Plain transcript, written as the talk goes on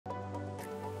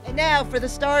And now for the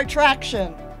star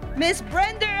attraction, Miss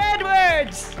Brenda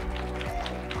Edwards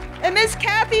and Miss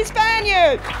Kathy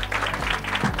Spaniard.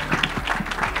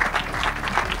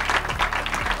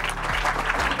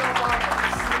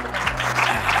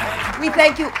 We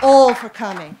thank you all for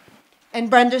coming, and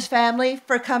Brenda's family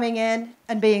for coming in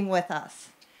and being with us.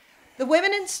 The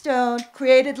Women in Stone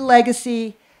created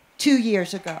Legacy 2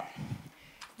 years ago.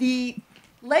 The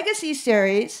Legacy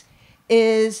series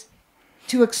is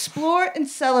to explore and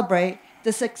celebrate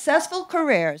the successful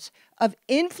careers of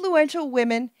influential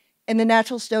women in the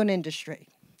natural stone industry.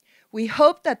 We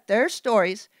hope that their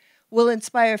stories will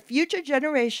inspire future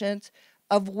generations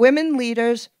of women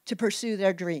leaders to pursue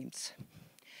their dreams.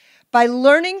 By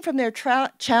learning from their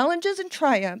challenges and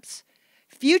triumphs,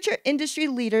 future industry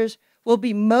leaders will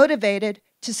be motivated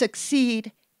to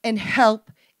succeed and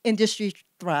help industry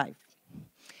thrive.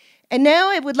 And now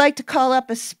I would like to call up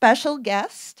a special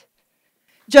guest,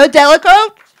 Joe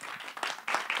Delacote.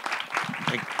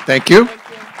 Thank you.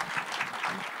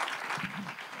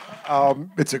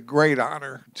 It's a great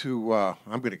honor to,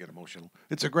 I'm going to get emotional.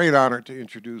 It's a great honor to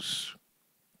introduce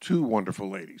two wonderful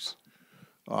ladies.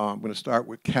 I'm going to start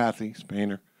with Kathy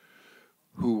Spaniard,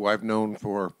 who I've known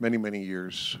for many, many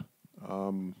years.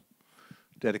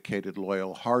 Dedicated,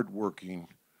 loyal, hardworking,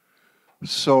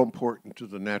 so important to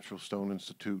the Natural Stone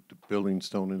Institute, the Building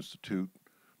Stone Institute,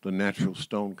 the Natural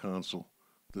Stone Council,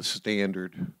 the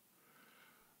Standard.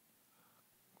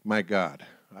 My God,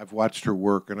 I've watched her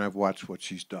work and I've watched what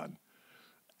she's done.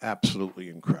 Absolutely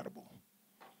incredible.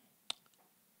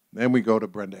 Then we go to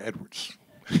Brenda Edwards.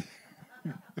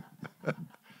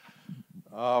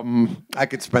 I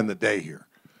could spend the day here.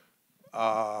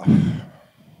 I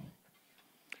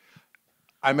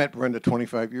met Brenda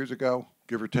 25 years ago,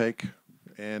 give or take,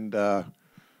 and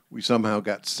we somehow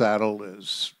got saddled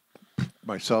as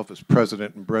myself as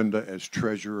president and Brenda as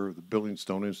treasurer of the Building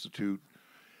Stone Institute,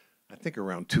 I think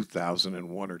around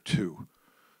 2001 or 2.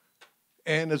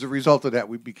 And as a result of that,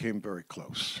 we became very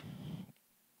close.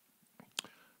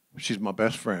 She's my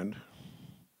best friend,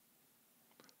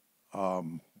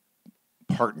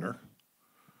 partner,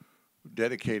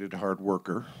 dedicated hard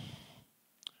worker.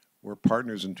 We're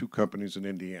partners in 2 companies in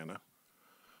Indiana.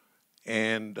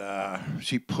 And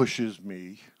she pushes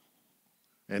me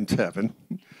and Tevin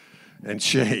and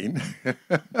Shane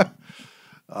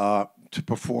to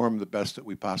perform the best that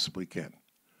we possibly can.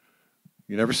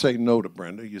 You never say no to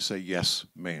Brenda, you say yes,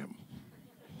 ma'am.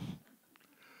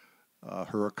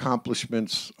 Her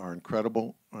accomplishments are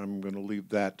incredible. I'm going to leave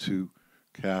that to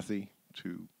Kathy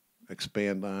to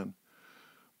expand on.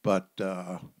 But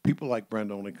people like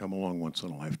Brenda only come along once in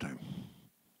a lifetime.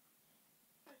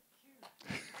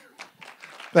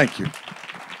 Thank you.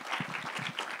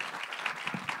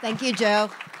 Thank you, Joe.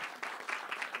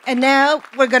 And now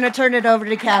we're going to turn it over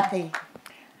to Kathy.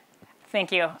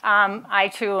 Thank you. I,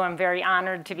 too, am very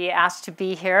honored to be asked to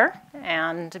be here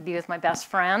and to be with my best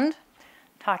friend,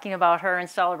 talking about her and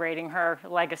celebrating her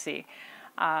legacy.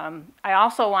 I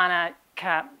also want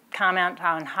to comment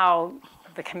on how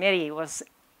the committee was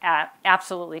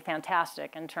absolutely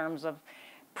fantastic in terms of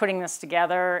putting this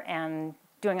together and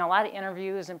doing a lot of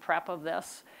interviews and prep of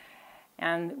this.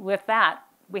 And with that,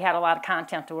 we had a lot of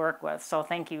content to work with. So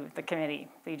thank you, the committee.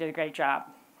 You did a great job.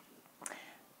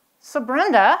 So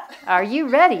Brenda, are you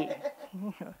ready?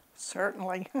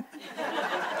 Certainly.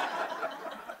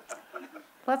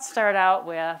 Let's start out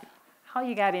with how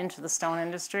you got into the stone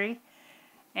industry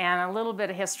and a little bit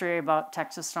of history about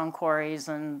TexaStone Quarries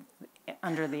and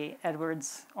under the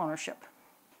Edwards ownership.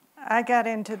 I got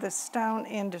into the stone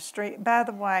industry. By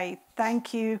the way,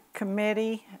 thank you,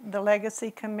 committee, the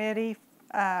Legacy Committee.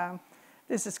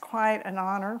 This is quite an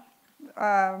honor.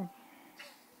 I'm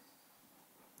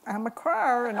a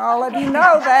crier, and all of you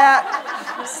know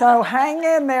that. So hang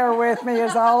in there with me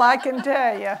is all I can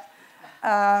tell you.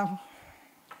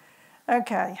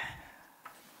 Okay.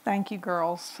 Thank you,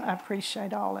 girls. I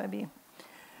appreciate all of you.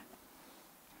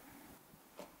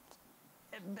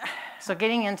 So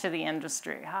getting into the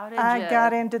industry, how did you? I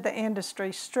got into the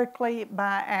industry strictly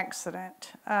by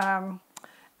accident.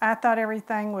 I thought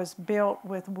everything was built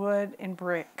with wood and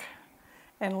brick,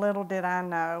 and little did I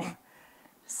know.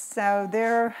 So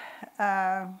there,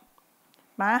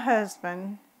 my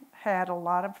husband had a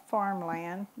lot of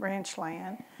farmland, ranch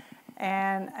land,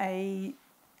 and a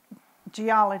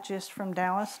geologist from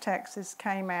Dallas, Texas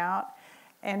came out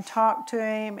and talked to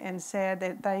him and said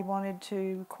that they wanted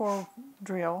to core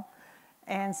drill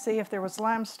and see if there was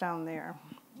limestone there,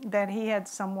 that he had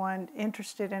someone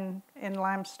interested in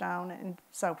limestone and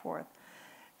so forth.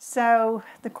 So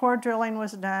the core drilling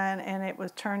was done, and it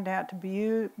was turned out to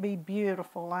be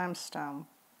beautiful limestone.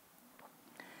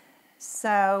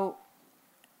 So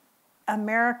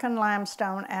American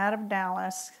Limestone out of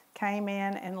Dallas came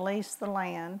in and leased the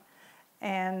land,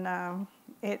 and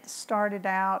it started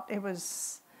out, it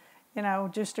was, you know,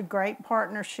 just a great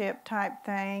partnership type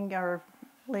thing, or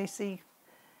leasing.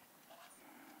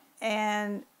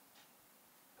 And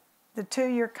the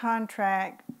 2-year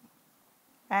contract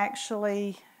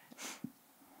actually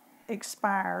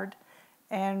expired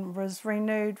and was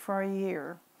renewed for a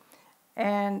year.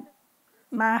 And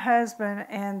my husband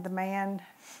and the man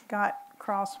got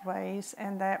crossways,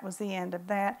 and that was the end of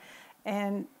that.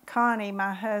 And Connie,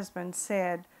 my husband,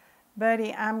 said,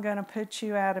 "Buddy, I'm going to put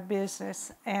you out of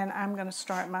business, and I'm going to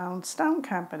start my own stone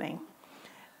company."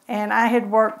 And I had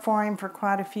worked for him for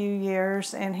quite a few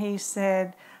years, and he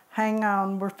said, "Hang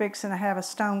on, we're fixing to have a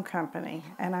stone company."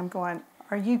 And I'm going,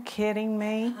 "Are you kidding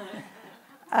me?"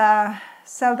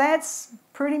 So that's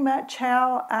pretty much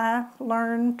how I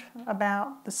learned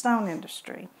about the stone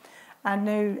industry. I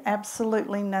knew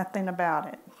absolutely nothing about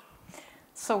it.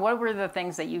 So what were the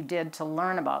things that you did to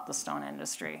learn about the stone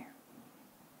industry?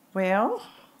 Well,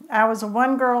 I was a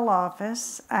one-girl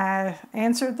office. I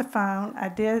answered the phone. I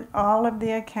did all of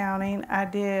the accounting. I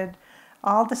did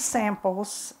all the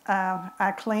samples.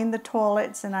 I cleaned the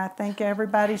toilets, and I think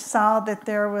everybody saw that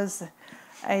there was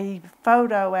a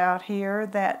photo out here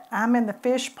that I'm in the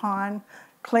fish pond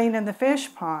cleaning the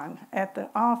fish pond at the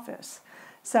office.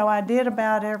 So I did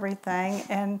about everything,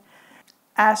 and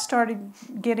I started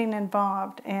getting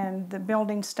involved in the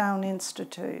Building Stone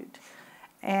Institute.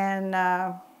 And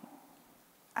I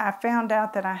found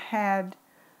out that I had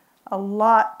a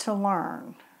lot to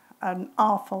learn, an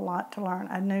awful lot to learn.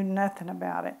 I knew nothing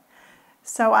about it.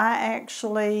 So I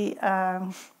actually,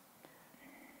 I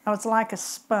was like a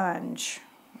sponge.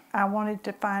 I wanted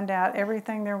to find out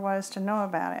everything there was to know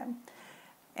about it.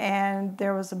 And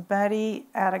there was a buddy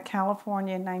out of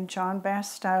California named John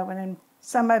Bastow, and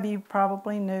some of you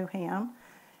probably knew him.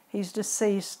 He's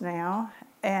deceased now.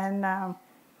 And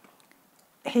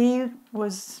he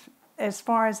was, as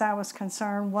far as I was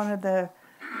concerned, one of the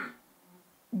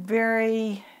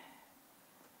very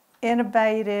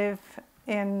innovative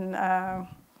and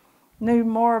knew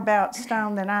more about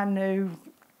stone than I knew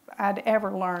I'd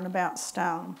ever learn about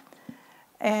stone.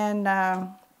 And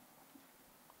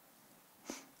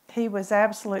he was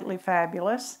absolutely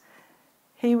fabulous.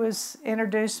 He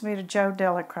introduced me to Joe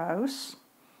Delacroce,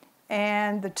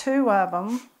 and the two of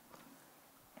them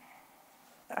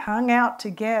hung out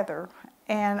together,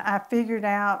 and I figured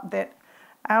out that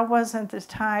I wasn't the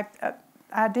type,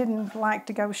 I didn't like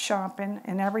to go shopping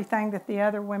and everything that the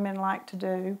other women like to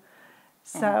do.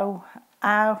 So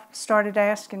I started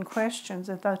asking questions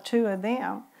of the two of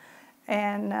them.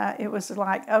 And it was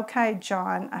like, "Okay,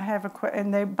 John, I have a question."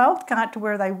 And they both got to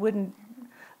where they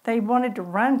wanted to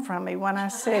run from me when I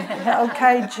said,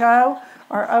 "Okay, Joe,"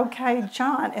 or "Okay,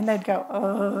 John." And they'd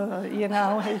go, you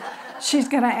know, she's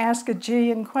going to ask a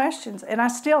jillion questions. And I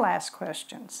still ask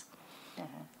questions.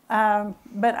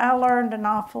 But I learned an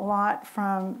awful lot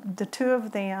from the two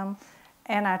of them,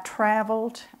 and I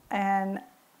traveled, and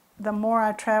the more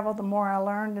I traveled, the more I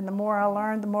learned, and the more I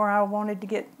learned, the more I wanted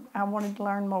to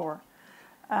learn more.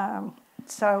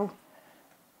 So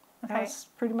that's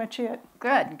pretty much it.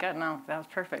 Good, good. No, that was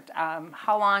perfect.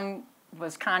 How long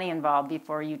was Connie involved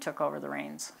before you took over the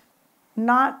reins?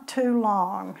 Not too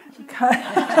long.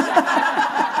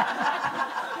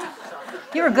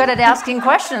 You were good at asking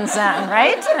questions then,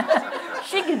 right?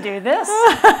 She could do this.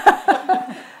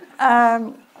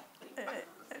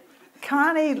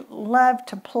 Connie loved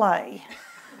to play,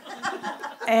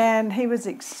 and he was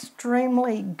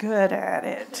extremely good at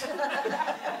it.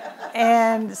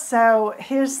 And so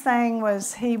his thing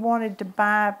was he wanted to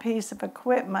buy a piece of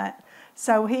equipment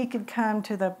so he could come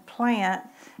to the plant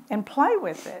and play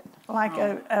with it, like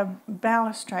a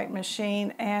balustrade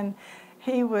machine. And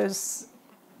he was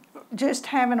just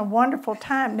having a wonderful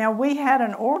time. Now, we had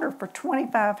an order for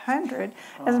 2,500.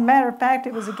 As a matter of fact,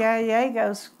 it was a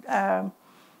Gallegos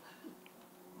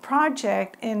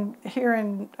project here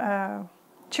in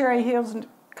Cherry Hills,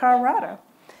 Colorado.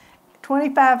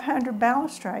 2,500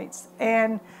 balustrades.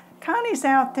 And Connie's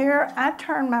out there. I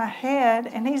turn my head,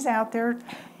 and he's out there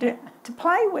to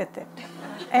play with it.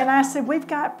 And I said, "We've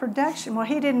got production." Well,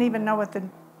 he didn't even know what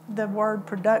the word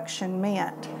production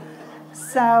meant.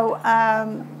 So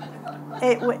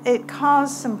it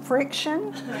caused some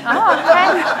friction. Oh,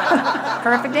 okay.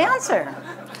 Perfect answer.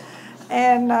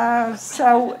 And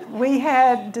so we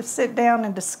had to sit down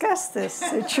and discuss this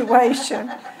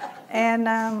situation.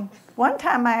 And one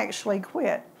time I actually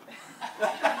quit.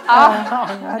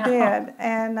 I did.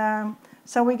 And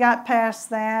so we got past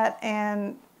that,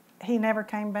 and he never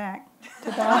came back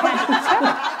to the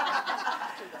office.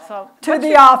 So To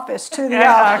the office. okay.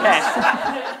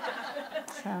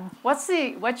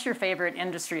 What's your favorite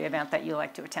industry event that you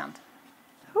like to attend?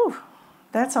 Whew,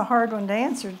 that's a hard one to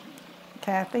answer,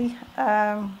 Kathy.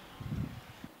 The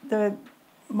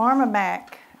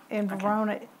Marmamac in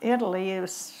Verona, Italy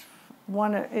is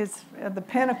the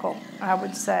pinnacle, I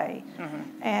would say.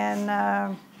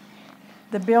 And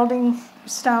the Building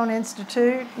Stone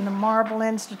Institute and the Marble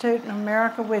Institute in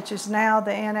America, which is now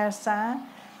the NSI,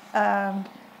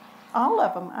 all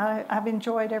of them. I've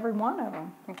enjoyed every one of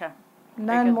them. Okay.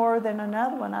 None more than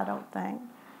another one, I don't think.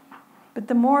 But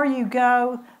the more you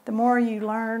go, the more you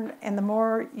learn, and the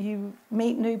more you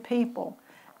meet new people.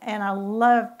 And I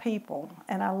love people,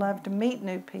 and I love to meet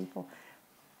new people.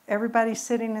 Everybody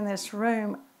sitting in this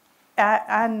room,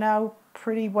 I know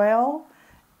pretty well,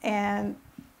 and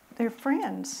they're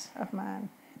friends of mine.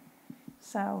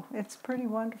 So it's pretty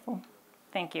wonderful.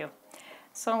 Thank you.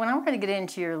 So when I'm going to get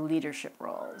into your leadership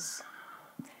roles,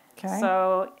 Okay.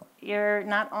 so you're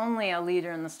not only a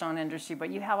leader in the stone industry, but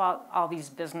you have all these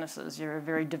businesses. You're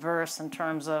very diverse in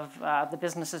terms of the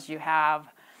businesses you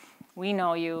have. We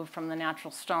know you from the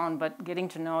natural stone, but getting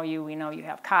to know you, we know you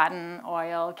have cotton,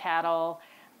 oil, cattle.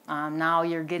 Now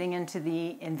you're getting into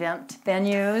the event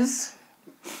venues.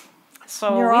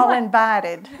 So You're all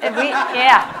invited.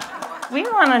 We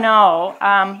want to know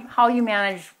how you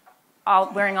manage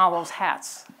wearing all those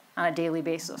hats on a daily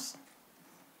basis.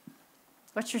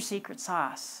 What's your secret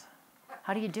sauce?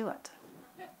 How do you do it?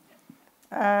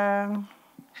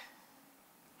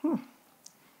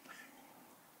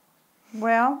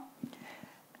 Well,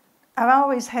 I've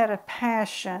always had a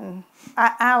passion.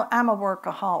 I'm a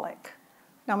workaholic.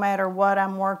 No matter what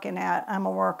I'm working at, I'm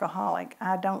a workaholic.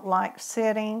 I don't like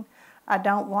sitting. I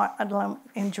don't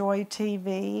enjoy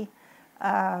TV.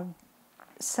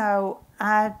 So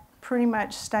I pretty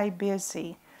much stay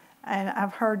busy. And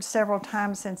I've heard several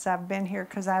times since I've been here,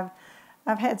 because I've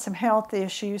had some health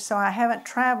issues, so I haven't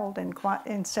traveled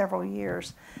in several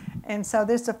years. And so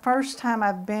this is the first time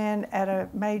I've been at a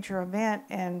major event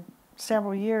in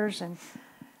several years, and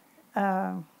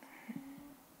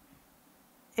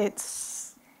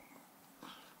it's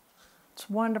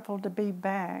wonderful to be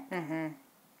back. Mm-hmm.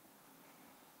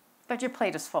 But your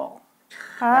plate is full,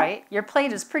 Huh? right? Your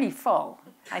plate is pretty full.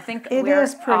 I think It we're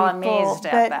is pretty all amazed full,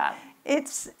 at but that.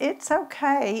 It's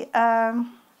okay. I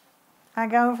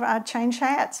change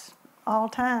hats all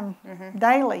the time,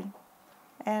 daily,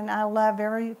 and I love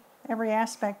every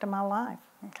aspect of my life.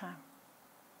 Okay.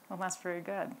 Well, that's very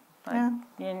good. Yeah.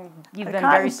 You've been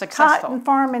very successful. Cotton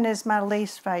farming is my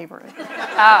least favorite.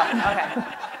 Oh, okay.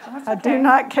 Well, I do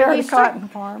not care to cotton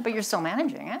farm. But you're still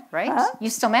managing it, right? Huh?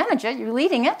 You still manage it. You're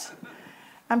leading it.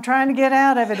 I'm trying to get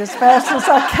out of it as fast as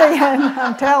I can.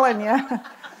 I'm telling you.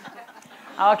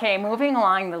 Okay, moving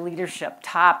along the leadership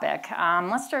topic,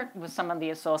 let's start with some of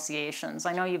the associations.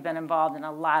 I know you've been involved in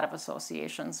a lot of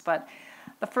associations, but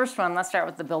the first one, let's start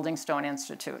with the Building Stone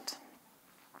Institute.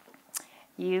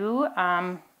 You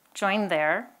joined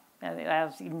there,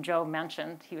 as even Joe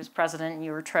mentioned. He was president and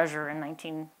you were treasurer in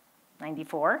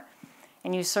 1994,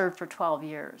 and you served for 12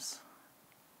 years.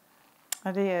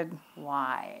 I did.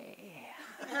 Why?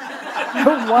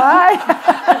 Why?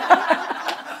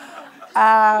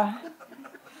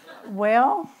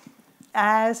 Well,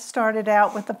 I started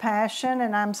out with a passion,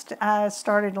 and I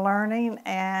started learning,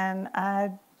 and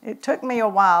it took me a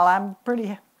while. I'm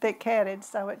pretty thick-headed,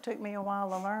 so it took me a while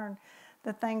to learn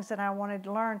the things that I wanted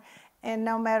to learn. And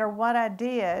no matter what I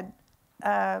did,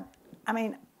 I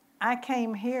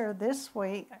came here this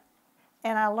week,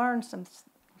 and I learned some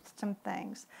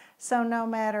things. So no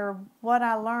matter what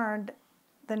I learned,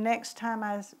 the next time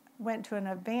I went to an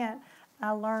event,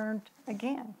 I learned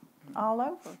again, all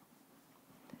over.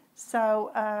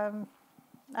 So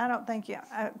I don't think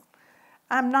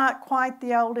I'm not quite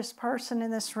the oldest person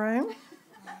in this room.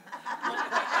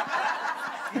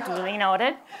 Duly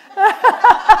noted.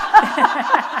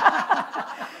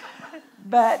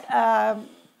 But,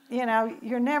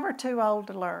 you're never too old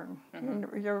to learn.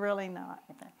 Mm-hmm. You're really not.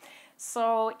 Okay.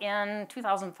 So in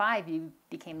 2005, you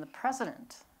became the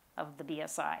president of the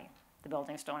BSI, the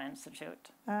Building Stone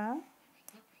Institute.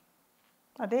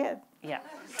 I did. Yeah.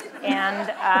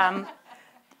 And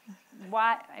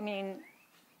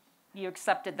you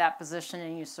accepted that position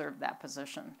and you served that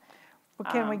position. Well,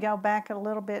 can we go back a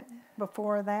little bit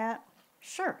before that?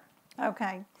 Sure.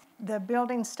 Okay. The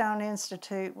Building Stone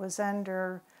Institute was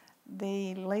under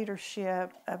the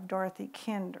leadership of Dorothy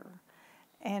Kinder.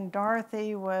 And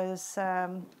Dorothy was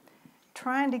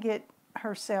trying to get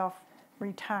herself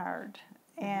retired.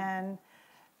 And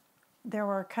there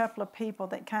were a couple of people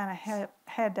that kind of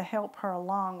had to help her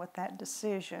along with that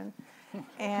decision.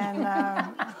 And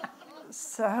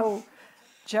So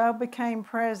Joe became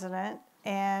president,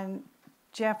 and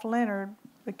Jeff Leonard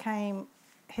became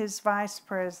his vice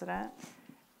president,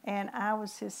 and I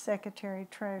was his secretary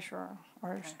treasurer,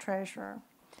 or his treasurer.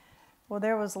 Well,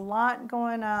 there was a lot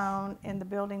going on in the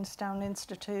Building Stone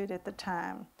Institute at the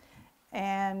time,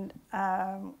 and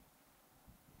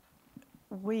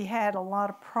we had a lot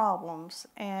of problems,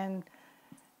 and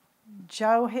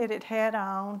Joe hit it head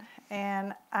on,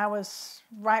 and I was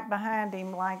right behind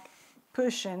him, like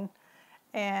pushing,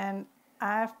 and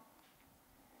I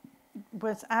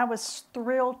was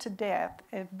thrilled to death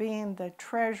at being the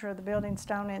treasurer of the Building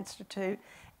Stone Institute,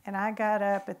 and I got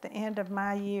up at the end of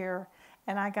my year,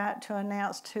 and I got to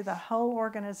announce to the whole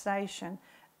organization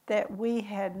that we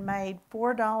had made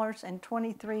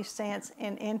 $4.23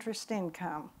 in interest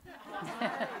income.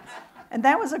 And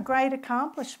that was a great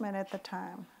accomplishment at the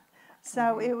time.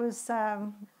 So it was,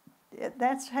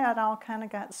 that's how it all kind of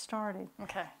got started.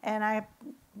 Okay. And I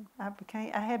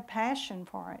had passion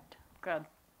for it. Good.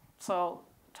 So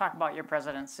talk about your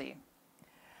presidency.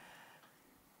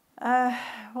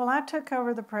 Well, I took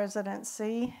over the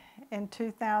presidency in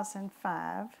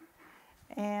 2005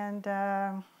 and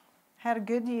had a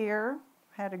good year,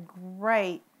 had a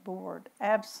great board,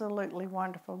 absolutely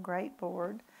wonderful, great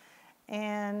board.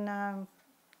 And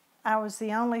I was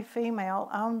the only female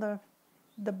on the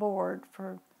board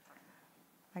for,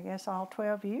 I guess, all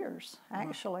 12 years,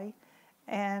 actually.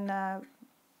 And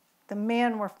the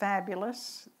men were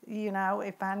fabulous. You know,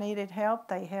 if I needed help,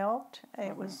 they helped.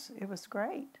 It was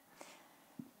great.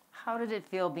 How did it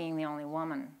feel being the only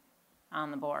woman on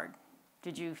the board?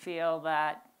 Did you feel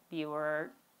that you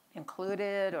were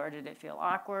included, or did it feel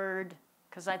awkward?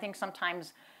 Because I think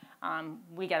sometimes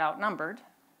we get outnumbered.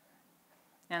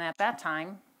 And at that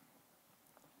time,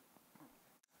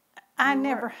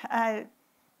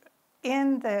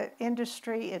 in the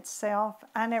industry itself,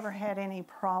 I never had any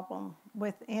problem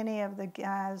with any of the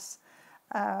guys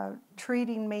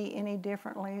treating me any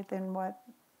differently than what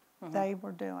they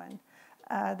were doing.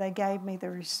 They gave me the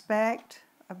respect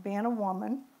of being a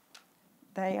woman.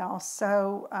 They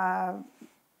also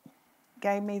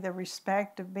gave me the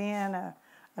respect of being a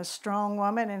strong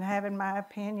woman and having my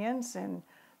opinions, and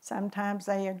sometimes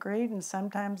they agreed and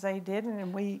sometimes they didn't,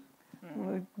 and we've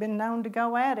been known to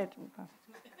go at it.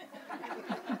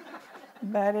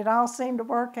 But it all seemed to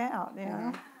work out, you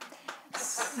know.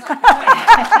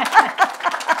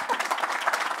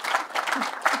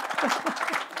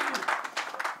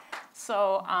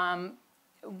 So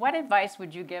what advice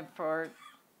would you give for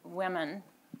women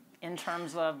in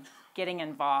terms of getting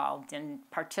involved and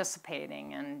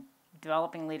participating and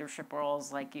developing leadership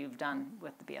roles like you've done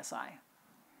with the BSI?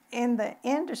 In the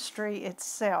industry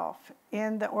itself,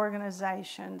 in the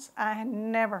organizations, I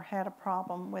never had a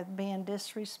problem with being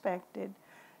disrespected,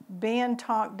 being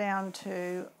talked down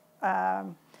to.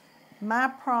 My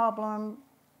problem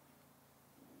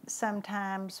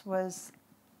sometimes was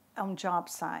on job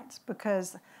sites,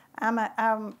 because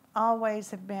I'm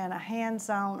always have been a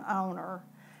hands-on owner,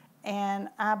 and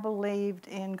I believed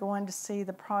in going to see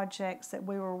the projects that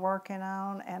we were working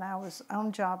on, and I was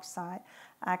on job site.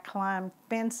 I climbed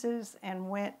fences and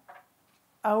went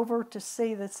over to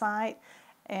see the site,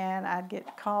 and I'd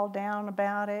get called down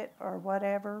about it or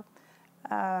whatever.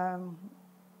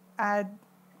 I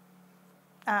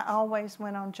always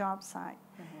went on job site.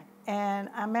 And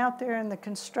I'm out there in the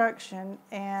construction,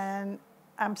 and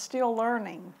I'm still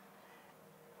learning.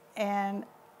 And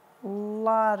a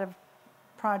lot of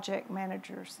project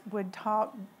managers would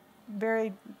talk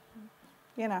very,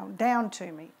 you know, down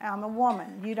to me. I'm a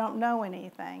woman, you don't know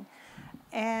anything.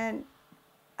 And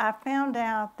I found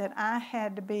out that I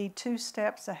had to be 2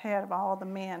 steps ahead of all the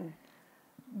men.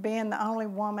 Being the only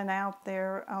woman out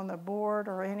there on the board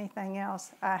or anything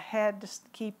else, I had to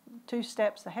keep 2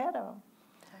 steps ahead of them.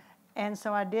 And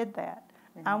so I did that.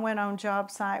 I went on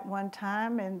job site one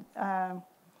time, and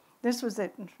this was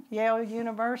at Yale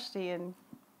University in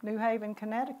New Haven,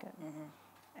 Connecticut.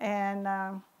 And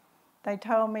they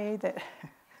told me that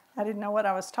I didn't know what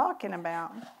I was talking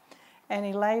about. And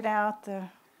he laid out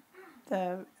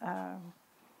the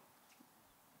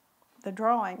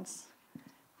drawings.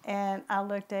 And I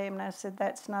looked at him and I said,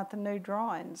 "That's not the new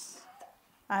drawings."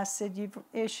 I said, "You've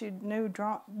issued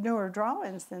newer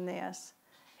drawings than this."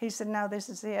 He said, "No, this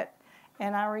is it."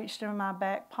 And I reached in my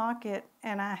back pocket,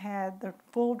 and I had the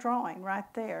full drawing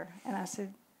right there. And I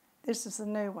said, "This is the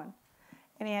new one."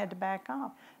 And he had to back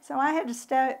off. So I had to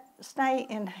stay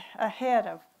ahead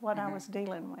of what I was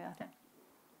dealing with.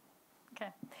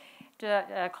 Okay.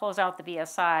 To close out the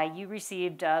BSI, you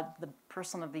received the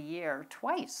Person of the Year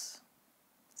twice.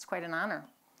 It's quite an honor.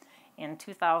 in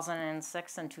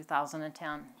 2006 and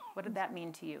 2010. What did that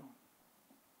mean to you?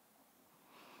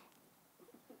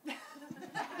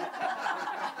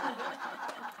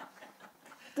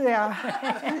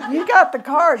 Yeah, you got the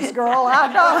cards, girl.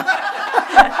 I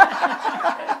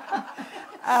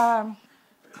don't.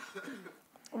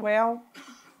 Well,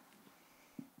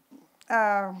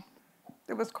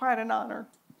 it was quite an honor.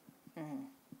 Mm-hmm.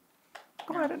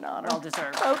 Quite an honor. Well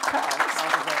deserved. Okay. Well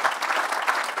deserved.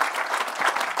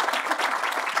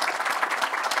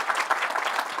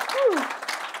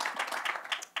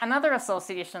 Another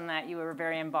association that you were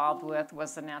very involved with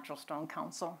was the Natural Stone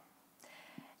Council.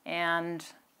 And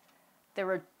there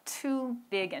were two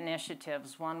big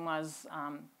initiatives. One was,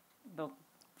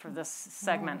 for this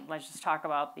segment, let's just talk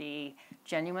about the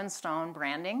genuine stone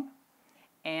branding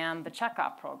and the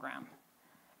checkoff program.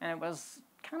 And it was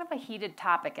kind of a heated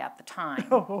topic at the time.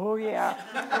 Oh, yeah.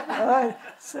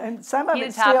 And some of Heated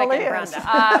it topic still in is.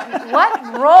 Brenda.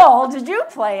 What role did you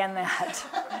play in that?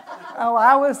 Oh,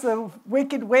 I was the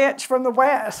wicked witch from the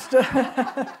West.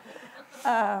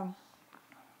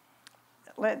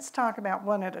 Let's talk about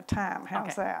one at a time.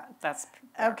 How's Okay, that? That's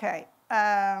Okay.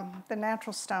 The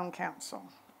Natural Stone Council.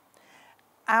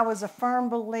 I was a firm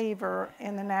believer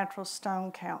in the Natural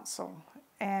Stone Council.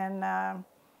 And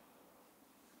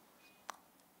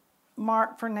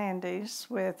Mark Fernandez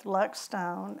with Luck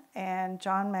Stone and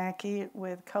John Mackey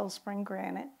with Cold Spring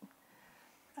Granite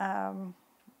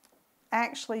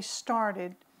actually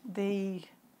started the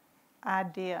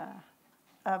idea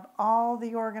of all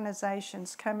the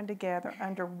organizations coming together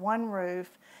under one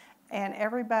roof and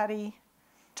everybody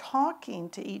talking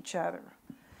to each other,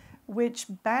 which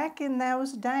back in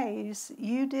those days,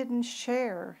 you didn't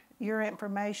share your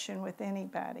information with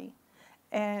anybody.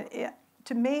 And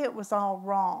to me, it was all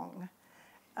wrong.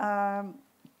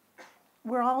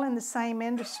 We're all in the same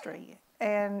industry,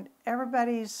 and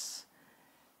everybody's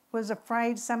was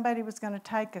afraid somebody was going to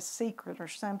take a secret or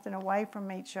something away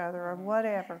from each other or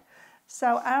whatever.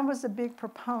 So I was a big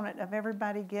proponent of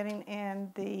everybody getting in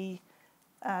the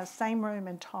same room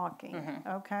and talking,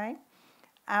 okay?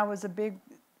 I was a big,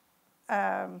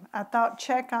 I thought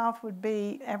checkoff would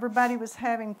be, everybody was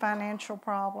having financial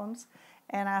problems,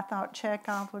 and I thought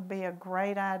checkoff would be a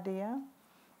great idea.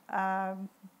 The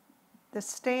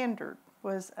standard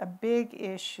was a big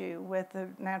issue with the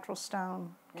Natural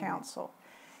Stone Council.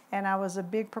 And I was a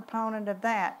big proponent of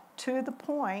that, to the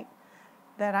point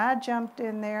that I jumped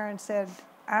in there and said,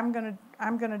 I'm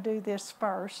gonna do this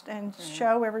first and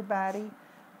show everybody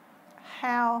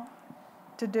how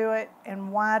to do it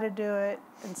and why to do it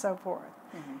and so forth.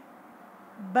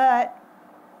 But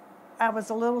I was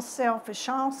a little selfish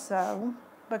also,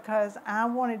 because I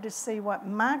wanted to see what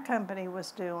my company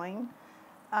was doing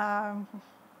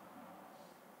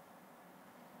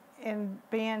in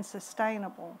being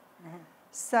sustainable.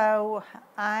 So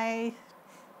I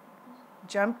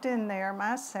jumped in there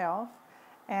myself,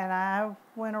 and I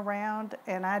went around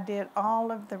and I did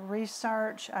all of the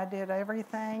research. I did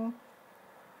everything.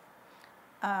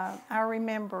 I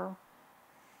remember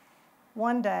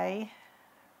one day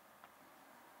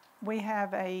we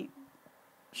have a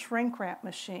shrink wrap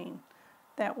machine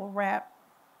that will wrap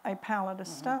a pallet of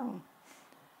stone.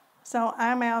 So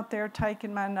I'm out there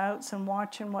taking my notes and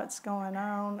watching what's going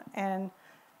on, and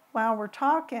while we're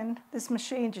talking, this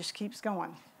machine just keeps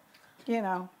going, you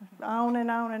know, on and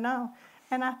on and on.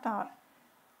 And I thought,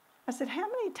 I said, how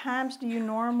many times do you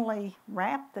normally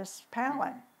wrap this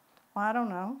pallet? Well, I don't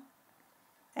know.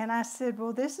 And I said,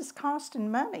 well, this is costing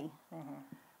money.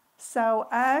 So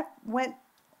I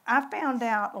found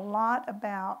out a lot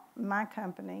about my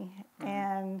company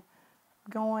and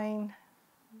going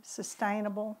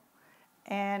sustainable.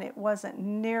 And it wasn't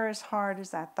near as hard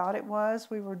as I thought it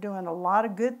was. We were doing a lot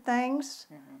of good things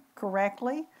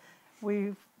correctly.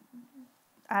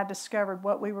 I discovered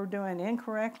what we were doing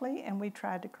incorrectly, and we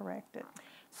tried to correct it.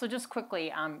 So just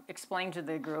quickly, explain to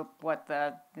the group what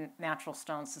the Natural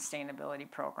Stone Sustainability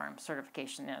Program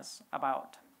certification is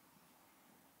about.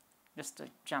 Just a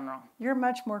general. You're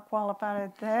much more qualified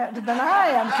at that than I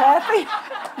am, Kathy.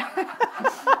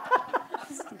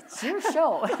 It's your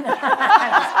show.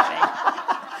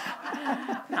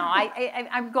 No,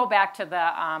 I go back to the,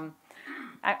 I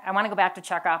want to go back to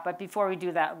checkoff, but before we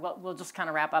do that, we'll just kind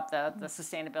of wrap up the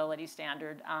sustainability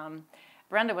standard.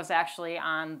 Brenda was actually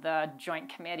on the joint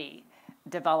committee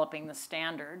developing the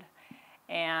standard,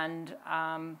 and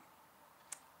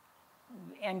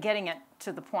getting it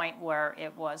to the point where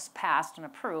it was passed and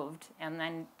approved, and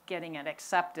then getting it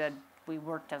accepted. We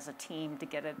worked as a team to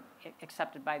get it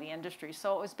accepted by the industry.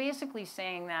 So it was basically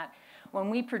saying that when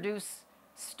we produce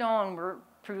stone, we're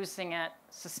producing it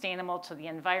sustainable to the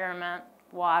environment,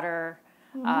 water,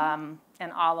 and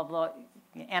all of the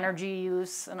energy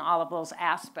use and all of those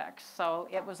aspects. So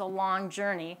it was a long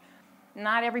journey.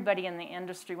 Not everybody in the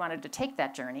industry wanted to take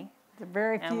that journey.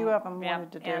 Very few of them Yeah,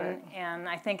 wanted to do it. And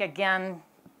I think, again,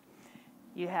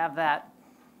 you have that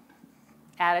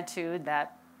attitude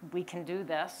that we can do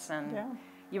this, and Yeah.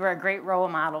 you were a great role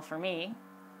model for me.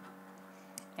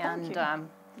 Thank And you.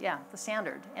 yeah, the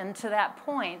standard. And to that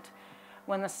point,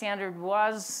 when the standard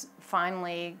was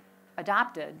finally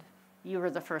adopted, you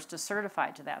were the first to certify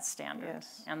to that standard.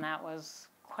 Yes. And that was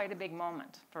quite a big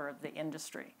moment for the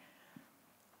industry.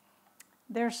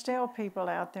 There's still people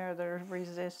out there that are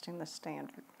resisting the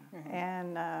standard.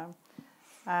 And I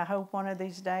hope one of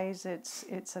these days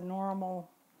it's a normal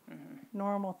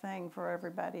thing for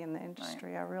everybody in the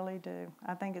industry. I really do.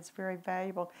 I think it's very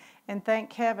valuable. And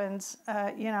thank heavens,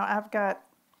 I've got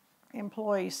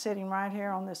employees sitting right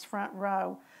here on this front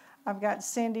row. I've got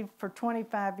Cindy for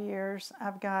 25 years.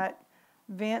 I've got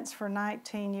Vince for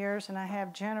 19 years, and I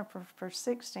have Jennifer for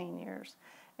 16 years.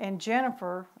 And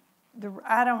Jennifer,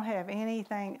 I don't have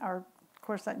anything, or of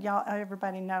course,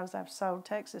 everybody knows I've sold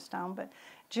TexaStone, but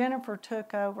Jennifer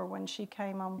took over when she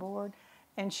came on board,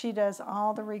 and she does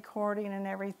all the recording and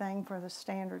everything for the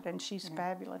standard, and she's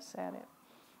fabulous at it.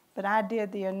 But I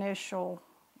did the initial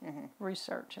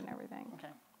research and everything.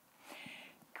 Okay.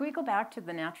 Can we go back to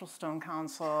the Natural Stone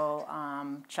Council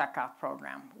checkoff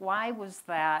program? Why was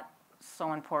that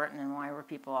so important, and why were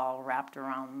people all wrapped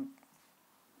around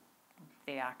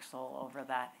the axle over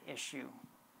that issue?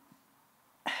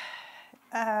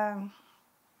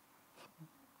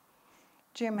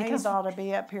 Jim Hayes ought to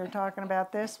be up here talking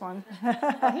about this one.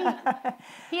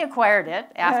 He acquired it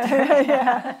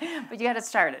after, but you had it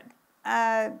started.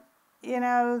 The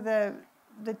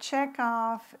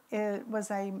checkoff was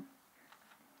a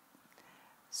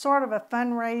sort of a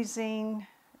fundraising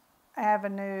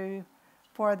avenue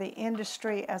for the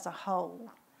industry as a whole.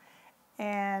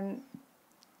 And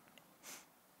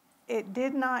it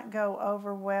did not go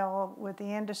over well with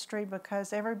the industry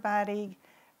because everybody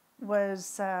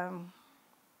was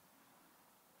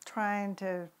trying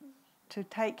to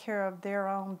take care of their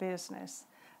own business,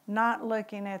 not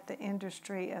looking at the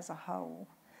industry as a whole.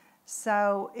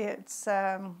 So it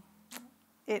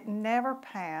never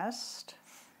passed,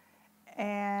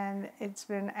 and it's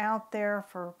been out there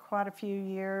for quite a few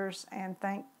years, and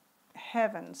thank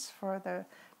heavens for the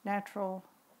Natural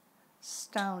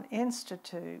Stone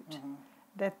Institute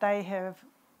that they have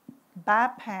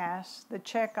bypassed the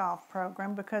checkoff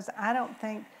program, because I don't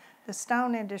think the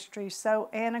stone industry is so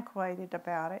antiquated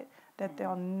about it that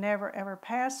they'll never ever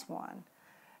pass one.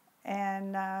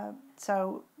 And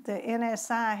so the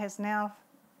NSI has now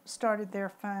started their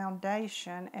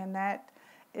foundation, and that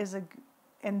is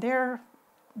and they're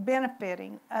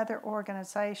benefiting other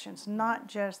organizations, not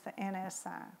just the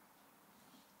NSI.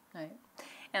 Right.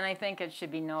 And I think it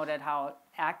should be noted how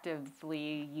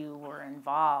actively you were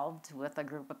involved with a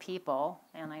group of people,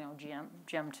 and I know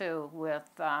Jim too, with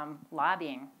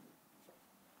lobbying,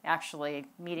 actually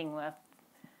meeting with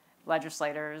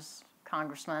legislators,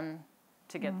 congressmen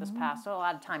to get this passed. So a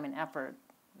lot of time and effort.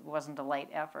 It wasn't a light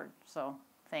effort, so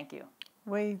thank you.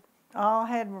 We all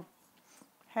had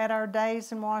our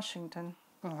days in Washington,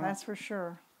 that's for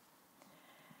sure.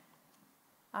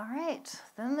 All right,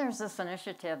 then there's this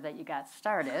initiative that you got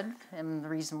started, and the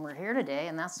reason we're here today,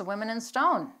 and that's the Women in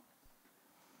Stone.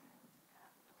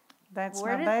 That's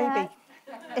Where my did baby.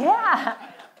 that- Yeah.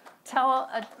 Tell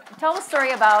a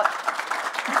story about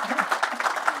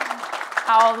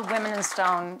how the Women in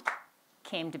Stone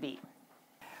came to be.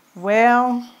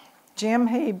 Well, Jim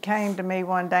Hebe came to me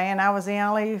one day, and I was the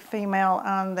only female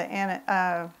on the,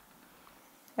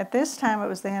 at this time it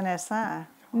was the NSI.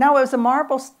 No, it was the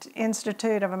Marble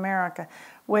Institute of America,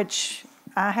 which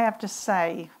I have to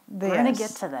say this. We're going to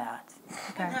get to that.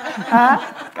 Okay.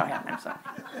 Go ahead, I'm sorry.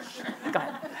 Go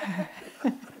ahead.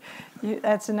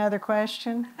 That's another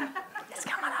question? It's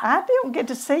coming up. I didn't get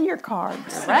to see your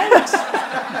cards.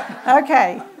 Right.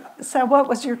 Okay, so what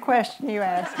was your question you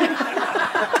asked?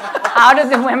 How did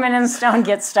the Women in Stone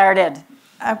get started?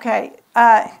 Okay,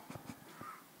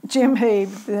 Jim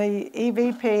Hebe, the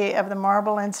EVP of the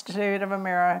Marble Institute of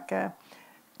America,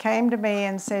 came to me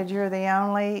and said, "You're the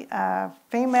only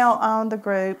female on the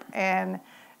group, and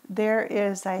there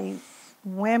is a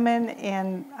women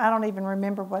in," I don't even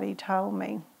remember what he told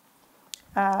me,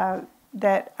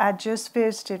 that I just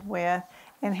visited with,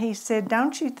 and he said,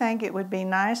 "Don't you think it would be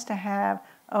nice to have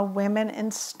a Women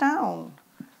in Stone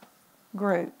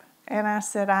group?" And I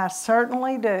said, "I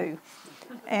certainly do."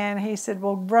 And he said,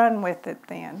 "Well, run with it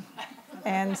then."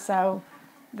 And so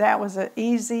that was an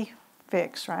easy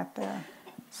fix right there.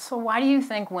 So why do you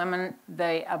think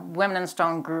the Women in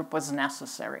Stone group was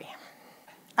necessary?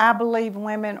 I believe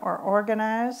women are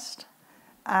organized.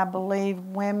 I believe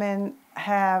women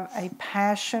have a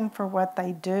passion for what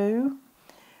they do.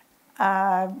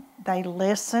 They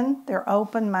listen. They're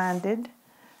open-minded.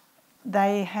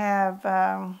 They have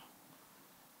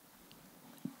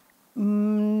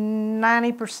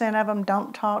 90% of them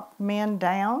don't talk men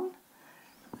down.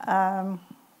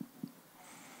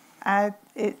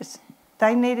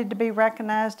 They needed to be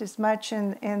recognized as much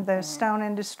in the stone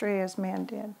industry as men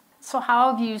did. So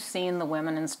how have you seen the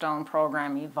Women in Stone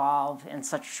program evolve in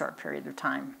such a short period of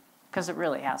time? Because it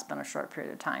really has been a short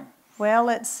period of time. Well,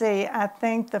 let's see. I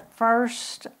think the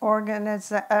first Women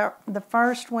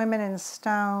in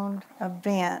Stone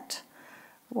event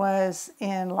was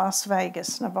in Las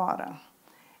Vegas, Nevada.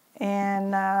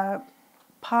 And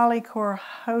Polycor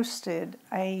hosted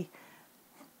a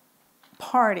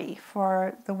party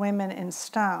for the Women in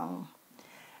Stone.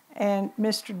 And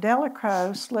Mr.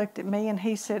 Delacroix looked at me and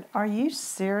he said, "Are you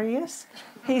serious?"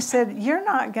 He said, "You're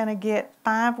not going to get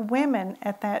 5 women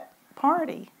at that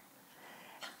party."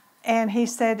 And he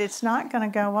said, "It's not going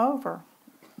to go over."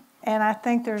 And I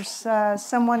think there's,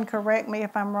 someone correct me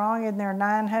if I'm wrong, and there are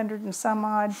 900 and some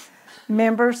odd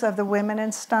members of the Women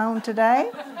in Stone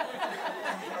today.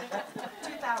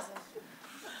 2,000.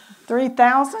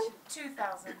 3,000?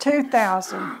 2,000.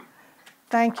 2,000.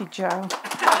 Thank you, Joe.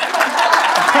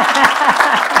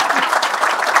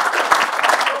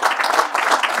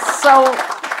 So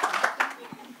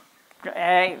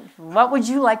what would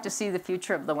you like to see the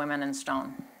future of the Women in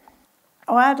Stone?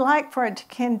 Oh, I'd like for it to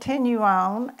continue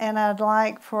on, and I'd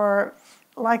like for,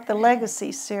 like the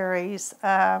Legacy series,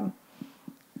 like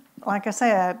I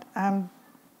said, I'm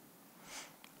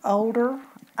older.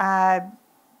 I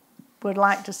would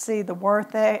like to see the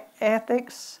worth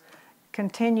ethics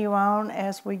continue on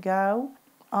as we go,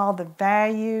 all the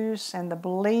values and the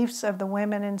beliefs of the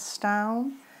Women in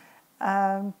Stone.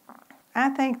 I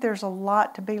think there's a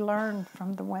lot to be learned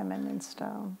from the Women in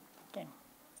Stone. Okay,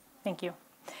 thank you.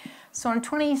 So in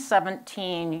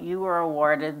 2017, you were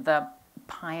awarded the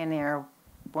Pioneer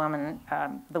Women,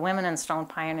 the Women in Stone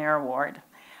Pioneer Award,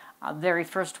 very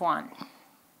first one.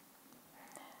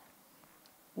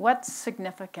 What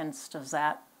significance does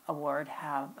that award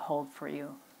hold for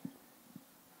you?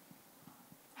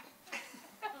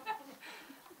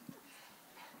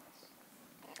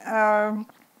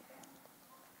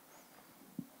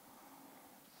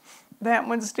 That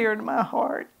one's dear to my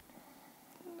heart.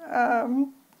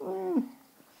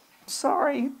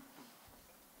 Sorry.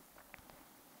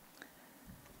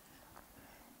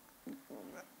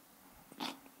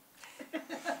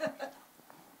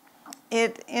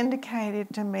 It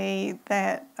indicated to me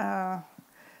that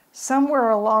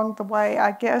somewhere along the way,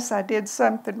 I guess I did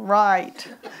something right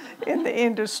in the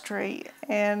industry.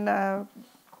 And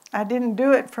I didn't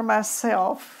do it for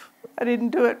myself. I didn't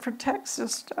do it for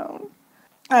TexaStone.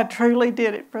 I truly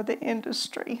did it for the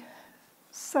industry.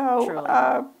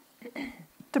 So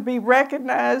to be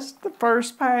recognized, the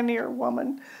first pioneer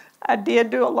woman, I did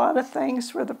do a lot of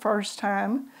things for the first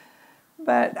time,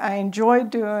 but I enjoyed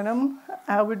doing them.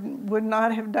 I would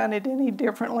not have done it any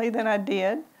differently than I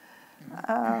did.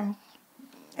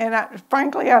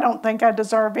 Frankly, I don't think I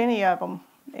deserve any of them,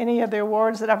 any of the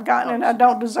awards that I've gotten, and I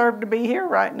don't deserve to be here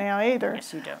right now either.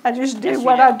 Yes, you do. I just do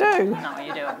what I do. No,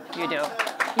 you do. You do.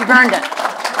 You've earned it.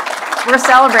 We're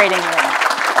celebrating you.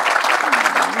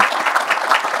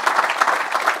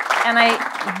 And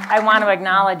I want to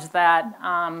acknowledge that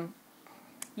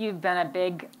you've been a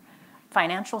big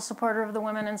financial supporter of the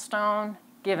Women in Stone,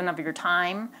 given of your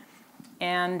time.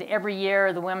 And every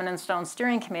year, the Women in Stone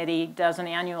Steering Committee does an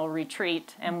annual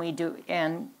retreat, and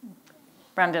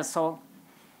Brenda,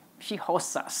 she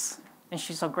hosts us, and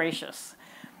she's so gracious.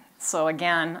 So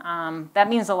again, that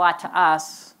means a lot to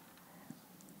us.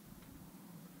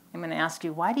 I'm going to ask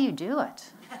you, why do you do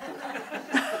it?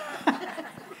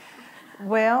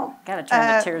 Well, got to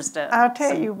turn the tears to. I'll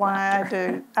tell you why I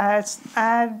do.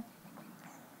 I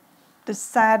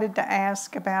decided to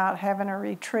ask about having a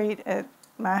retreat at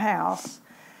my house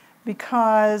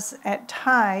because at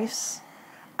Tice,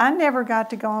 I never got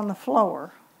to go on the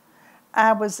floor.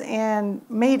 I was in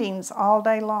meetings all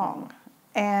day long,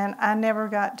 and I never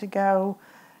got to go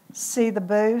see the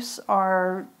booths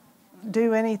or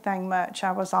do anything much.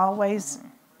 I was always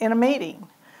in a meeting.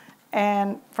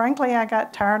 And frankly, I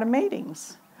got tired of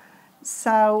meetings.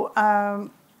 So,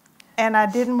 and I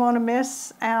didn't want to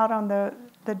miss out on the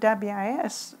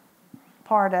WIS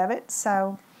part of it.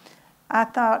 So I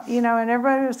thought, and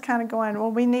everybody was kind of going,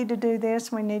 well, we need to do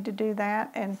this, we need to do that.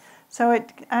 And so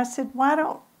I said, why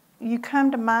don't you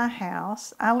come to my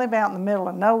house. I live out in the middle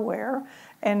of nowhere,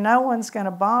 and no one's going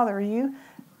to bother you.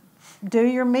 Do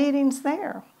your meetings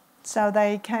there. So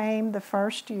they came the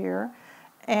first year,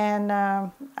 and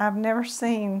I've never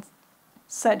seen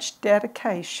such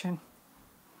dedication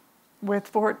with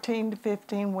 14 to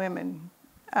 15 women.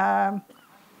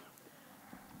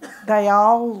 They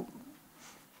all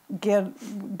get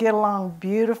along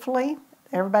beautifully.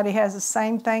 Everybody has the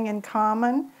same thing in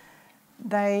common.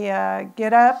 They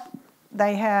get up,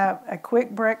 they have a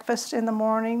quick breakfast in the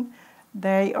morning.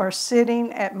 They are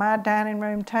sitting at my dining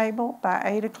room table by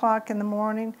 8 o'clock in the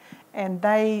morning, and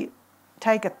they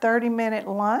take a 30-minute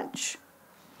lunch.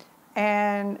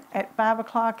 And at 5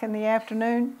 o'clock in the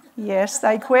afternoon, yes,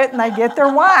 they quit and they get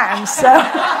their wine. So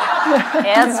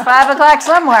It's 5 o'clock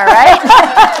somewhere, right?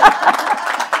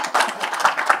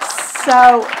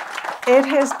 So it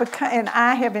has become, and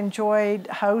I have enjoyed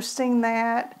hosting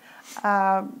that,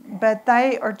 but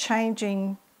they are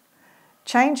changing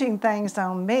things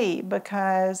on me,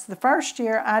 because the first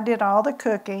year I did all the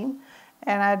cooking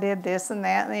and I did this and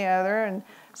that and the other, and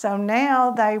so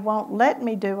now they won't let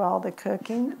me do all the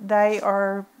cooking. They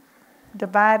are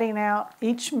dividing out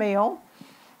each meal,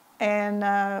 and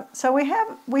so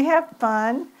we have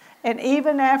fun. And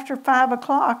even after 5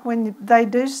 o'clock, when they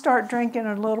do start drinking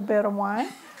a little bit of wine,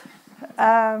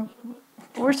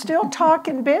 we're still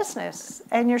talking business,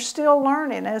 and you're still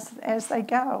learning as they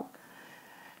go.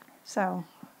 So,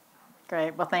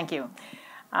 Great. Well, thank you.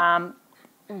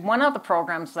 One of the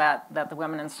programs that the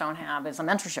Women in Stone have is a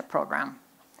mentorship program.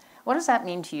 What does that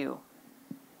mean to you?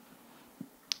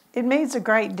 it means a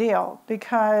great deal,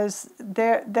 because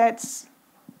that's,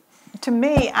 to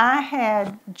me, I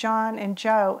had John and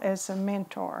Joe as a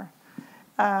mentor.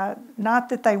 Not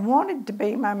that they wanted to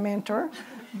be my mentor,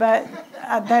 but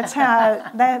that's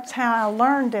how I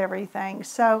learned everything.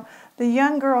 So the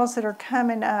young girls that are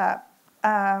coming up,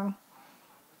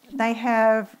 they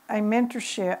have a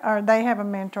mentorship, or they have a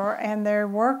mentor, and they're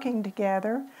working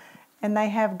together, and they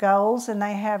have goals, and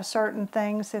they have certain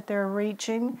things that they're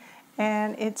reaching,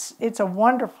 and it's a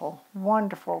wonderful,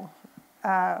 wonderful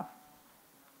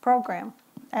program,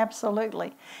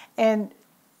 absolutely. And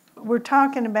we're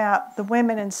talking about the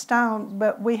Women in Stone,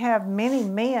 but we have many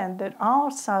men that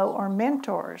also are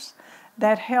mentors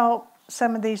that help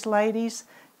some of these ladies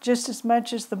just as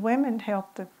much as the women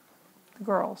help the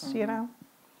girls, mm-hmm. you know.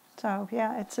 So,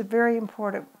 yeah, it's a very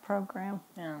important program.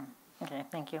 Yeah, okay,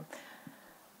 thank you.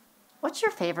 What's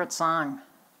your favorite song?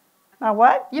 My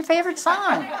what? Your favorite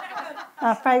song.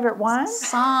 My favorite one?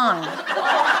 Song.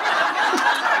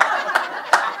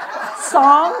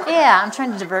 Song? Yeah, I'm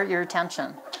trying to divert your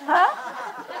attention. Huh?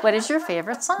 What is your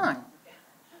favorite song?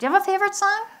 Do you have a favorite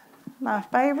song? My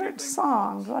favorite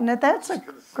song. Well, now that's a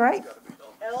great.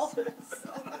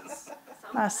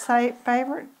 My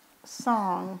favorite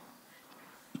song.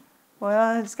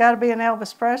 Well, it's got to be an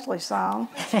Elvis Presley song.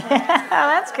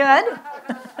 That's good.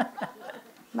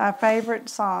 My favorite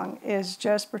song is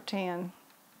Just Pretend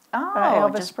Oh, by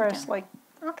Elvis Just Presley.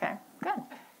 Pretend. Okay, good.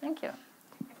 Thank you.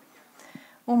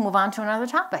 We'll move on to another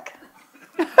topic.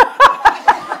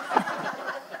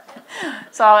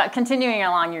 So, continuing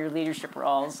along your leadership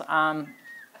roles,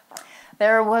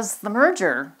 there was the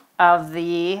merger of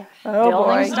the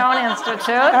Building Stone Institute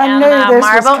and the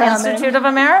Marble Institute of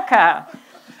America,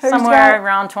 somewhere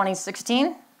around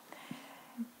 2016.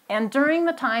 And during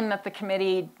the time that the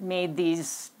committee made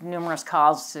these numerous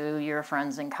calls to your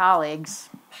friends and colleagues,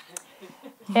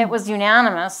 it was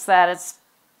unanimous that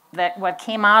what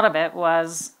came out of it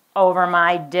was over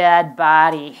my dead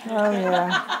body. Oh,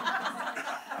 yeah.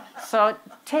 So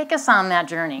take us on that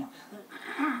journey.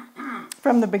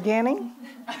 From the beginning?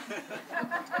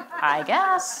 I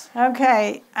guess.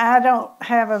 Okay, I don't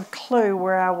have a clue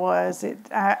where I was.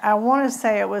 I want to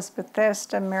say it was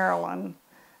Bethesda, Maryland.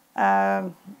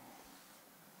 And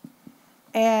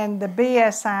the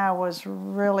BSI was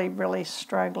really, really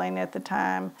struggling at the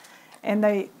time. And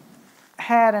they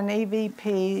had an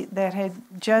EVP that had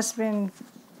just been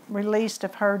released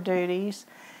of her duties.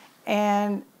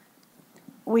 And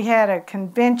we had a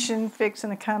convention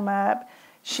fixing to come up.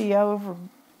 She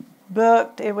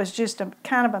overbooked. It was just a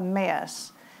kind of a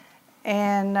mess.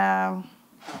 And I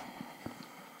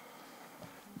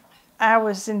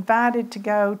was invited to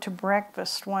go to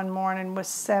breakfast one morning with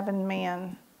 7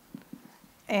 men.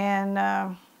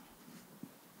 And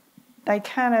they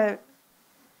kind of,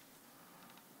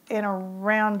 in a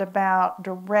roundabout,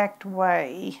 direct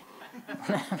way,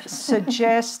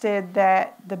 suggested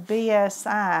that the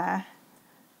BSI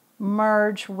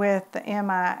merge with the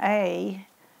MIA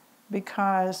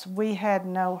because we had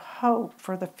no hope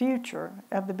for the future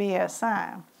of the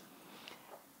BSI.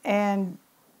 And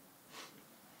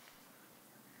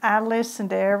I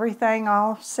listened to everything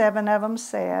all 7 of them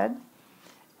said,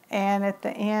 and at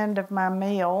the end of my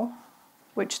meal,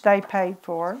 which they paid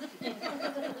for,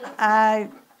 I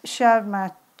shoved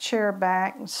my chair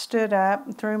back and stood up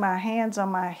and threw my hands on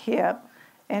my hip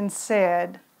and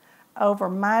said, "Over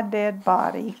my dead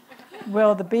body,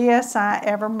 will the BSI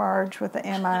ever merge with the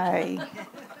MIA?"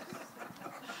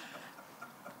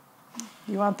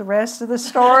 You want the rest of the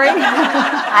story?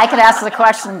 I could ask the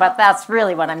question, but that's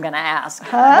really what I'm going to ask.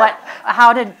 Huh?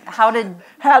 How did How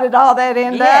did all that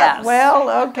end Yes. up? Well,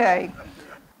 okay.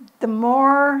 The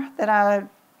more that I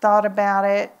thought about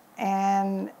it,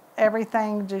 and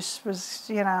everything just was,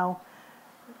 you know,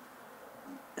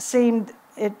 seemed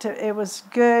it was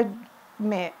good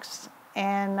mix.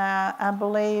 And I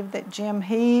believe that Jim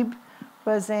Heeb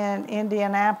was in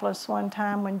Indianapolis one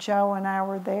time when Joe and I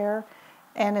were there,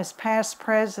 and as past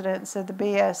presidents of the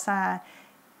BSI,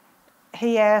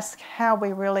 he asked how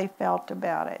we really felt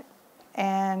about it.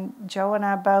 And Joe and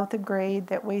I both agreed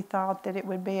that we thought that it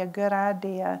would be a good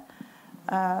idea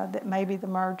that maybe the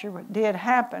merger did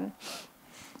happen.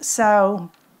 So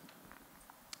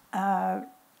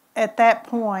at that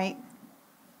point,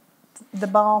 the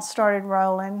ball started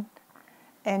rolling,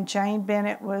 and Jane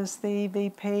Bennett was the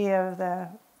VP of the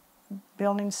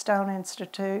Building Stone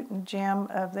Institute and Jim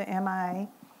of the MIA.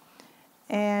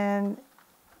 And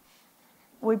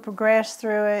we progressed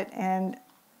through it, and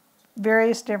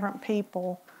various different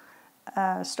people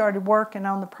started working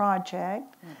on the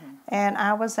project. Mm-hmm. And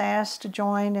I was asked to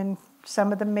join in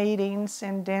some of the meetings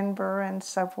in Denver and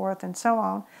so forth and so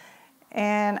on.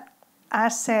 And I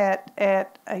sat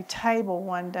at a table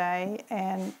one day,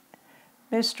 and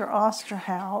Mr.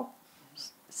 Osterhout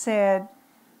said,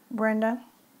 "Brenda,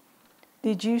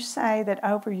 did you say that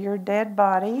over your dead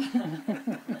body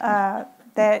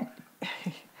that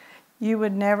you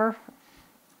would never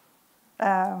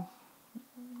have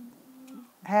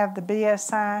the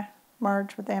BSI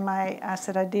merge with MIA?" I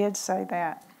said, "I did say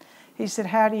that." He said,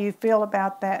 "How do you feel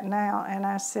about that now?" And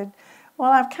I said,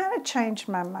 "Well, I've kind of changed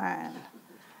my mind,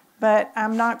 but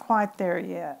I'm not quite there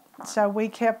yet." So we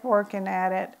kept working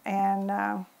at it,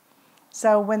 and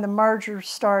so when the merger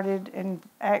started and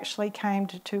actually came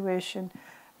to tuition,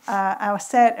 I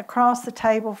sat across the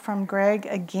table from Greg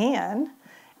again,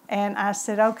 and I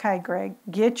said, "Okay, Greg,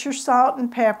 get your salt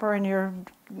and pepper and your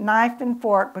knife and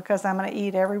fork, because I'm going to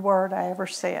eat every word I ever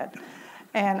said."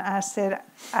 And I said,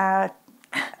 "I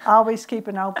always keep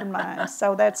an open mind."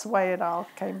 So that's the way it all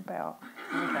came about.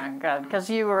 Okay, good. Because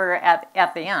you were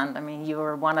at the end. I mean, you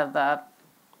were one of the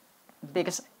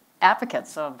biggest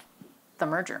advocates of the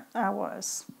merger. I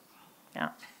was. Yeah.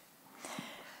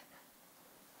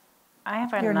 I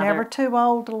have You're never too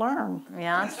old to learn.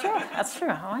 Yeah, that's true. That's true.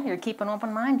 Well, you're keeping an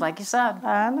open mind, like you said.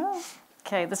 I know.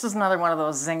 Okay, this is another one of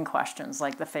those zing questions,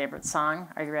 like the favorite song.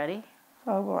 Are you ready?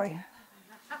 Oh, boy.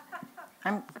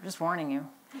 I'm just warning you.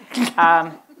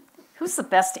 Who's the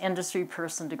best industry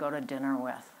person to go to dinner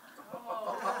with?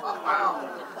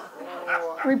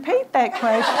 Repeat that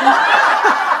question.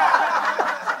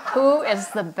 Who is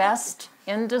the best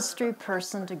industry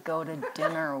person to go to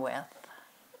dinner with?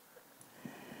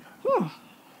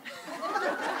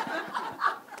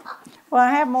 Well,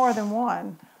 I have more than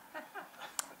one.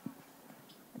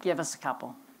 Give us a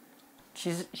couple.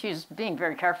 She's being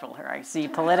very careful here, I see,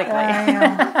 politically. I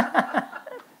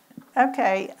am.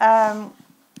 Okay.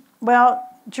 Well,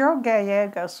 Gerald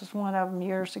Gallegos was one of them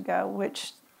years ago,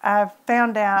 which I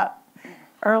found out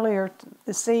earlier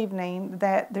this evening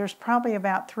that there's probably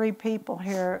about 3 people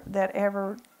here that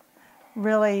ever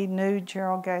really knew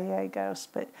Gerald Gallegos.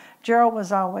 But Gerald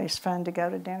was always fun to go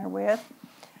to dinner with.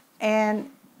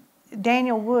 And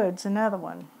Daniel Wood's another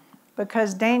one,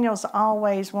 because Daniel's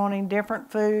always wanting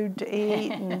different food to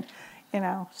eat, and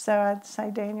so I'd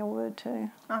say Daniel Wood too.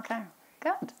 Okay,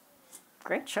 good.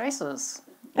 Great choices.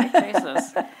 Great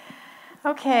choices.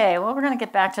 Okay, well, we're going to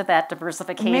get back to that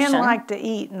diversification. Men like to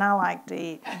eat, and I like to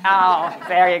eat. Oh,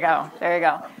 there you go. There you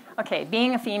go. Okay,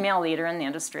 being a female leader in the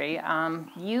industry,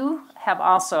 you have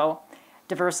also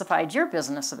diversified your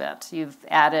business a bit. You've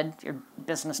added your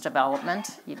business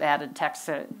development. You've added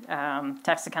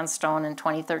TexaCon Stone in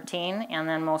 2013, and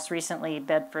then most recently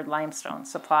Bedford Limestone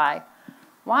Supply.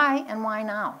 Why and why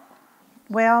now?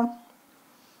 Well,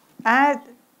 I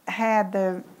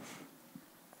had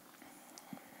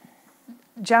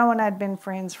Joe and I'd been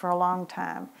friends for a long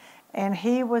time, and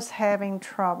he was having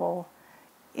trouble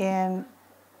in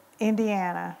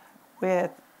Indiana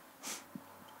with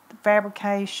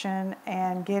fabrication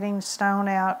and getting stone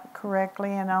out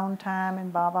correctly and on time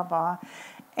and blah, blah, blah.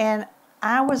 And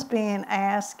I was being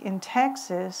asked in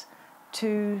Texas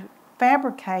to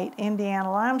fabricate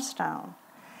Indiana limestone.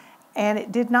 And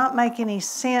it did not make any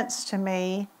sense to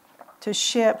me to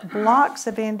ship blocks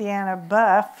of Indiana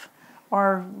buff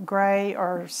or gray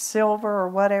or silver or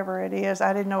whatever it is.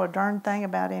 I didn't know a darn thing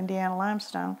about Indiana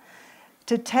limestone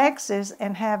to Texas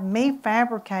and have me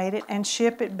fabricate it and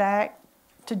ship it back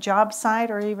to job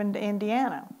site or even to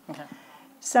Indiana. Okay.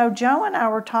 So Joe and I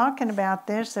were talking about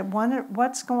this, that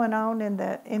what's going on in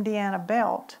the Indiana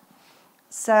belt.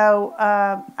 So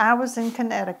I was in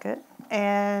Connecticut,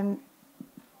 and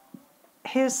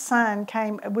his son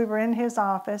came, we were in his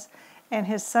office, and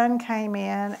his son came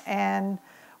in and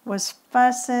was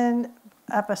fussing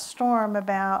up a storm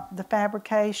about the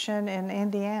fabrication in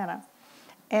Indiana.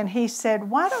 And he said,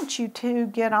 why don't you two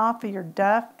get off of your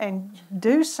duff and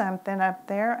do something up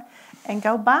there and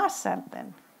go buy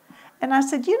something? And I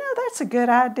said, you know, that's a good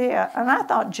idea. And I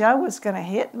thought Joe was going to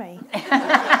hit me.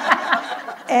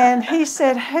 And he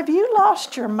said, have you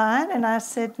lost your mind? And I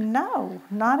said, no,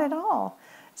 not at all.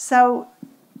 So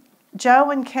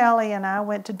Joe and Kelly and I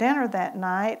went to dinner that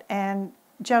night, and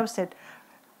Joe said,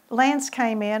 Lance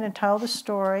came in and told the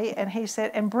story, and he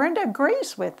said, and Brenda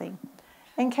agrees with him.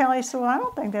 And Kelly said, well, I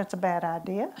don't think that's a bad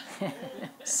idea.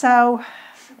 So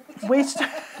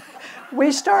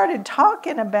we started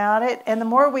talking about it, and the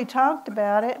more we talked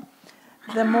about it,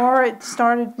 the more it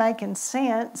started making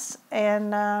sense.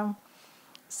 And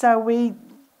so we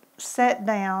sat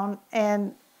down,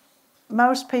 and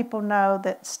most people know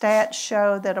that stats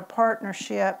show that a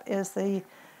partnership is the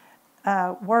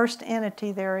worst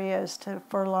entity there is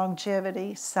for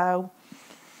longevity. So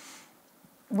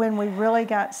when we really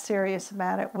got serious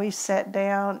about it, we sat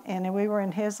down, and we were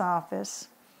in his office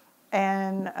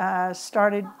and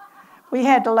we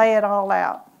had to lay it all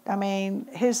out. I mean,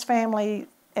 his family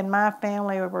and my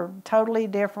family were totally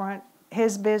different.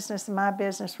 His business and my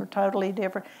business were totally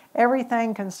different.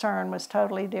 Everything concerned was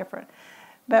totally different.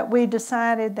 But we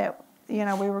decided that, you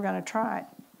know, we were going to try it.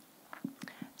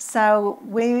 So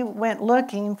we went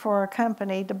looking for a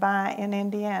company to buy in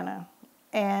Indiana.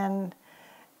 And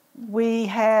we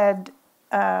had,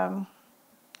 I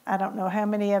don't know how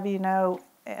many of you know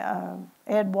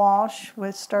Ed Walsh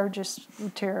with Sturgis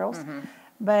Materials,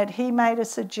 but he made a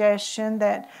suggestion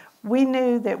that we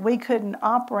knew that we couldn't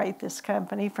operate this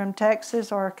company from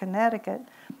Texas or Connecticut.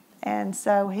 And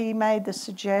so he made the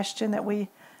suggestion that we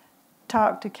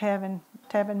talk to Tevin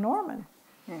Norman.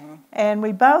 And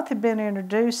we both had been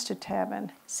introduced to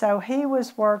Tevin. So he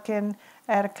was working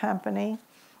at a company,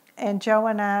 and Joe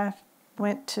and I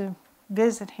went to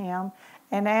visit him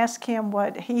and asked him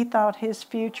what he thought his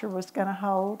future was going to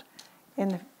hold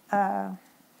in the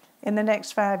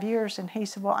next 5 years. And he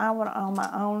said, well, I want to own my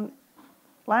own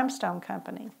limestone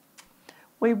company.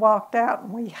 We walked out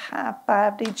and we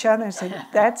high-fived each other and said,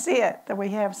 that's it, that we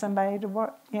have somebody to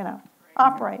work, you know,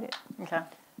 operate it. Okay.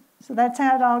 So that's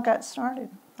how it all got started.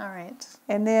 All right.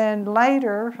 And then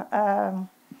later,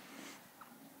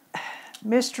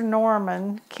 Mr.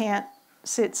 Norman can't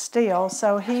sit still,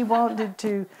 so he wanted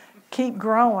to keep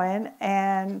growing,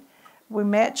 and we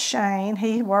met Shane.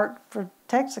 He worked for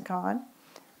TexaCon,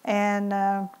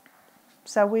 and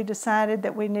so we decided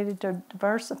that we needed to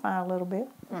diversify a little bit.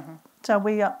 So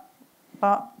we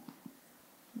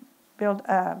built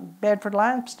Bedford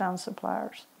Limestone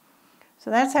Suppliers. So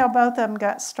that's how both of them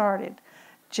got started.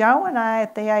 Joe and I,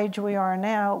 at the age we are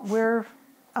now, we're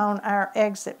on our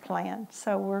exit plan,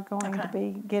 so we're going to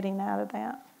be getting out of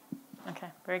that. Okay,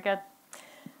 very good.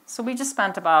 So we just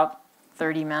spent about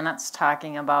 30 minutes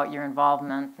talking about your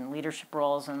involvement and leadership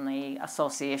roles in the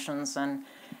associations, and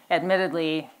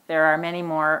admittedly, there are many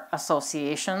more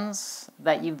associations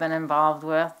that you've been involved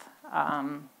with,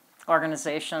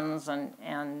 organizations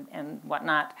and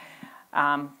whatnot,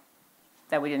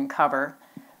 that we didn't cover.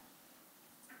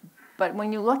 But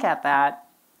when you look at that,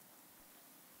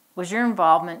 was your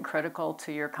involvement critical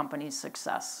to your company's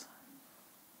success?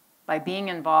 By being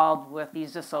involved with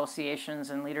these associations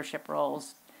and leadership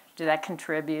roles, did that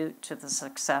contribute to the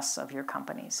success of your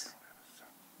companies?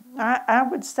 I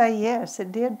would say yes,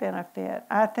 it did benefit.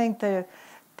 I think the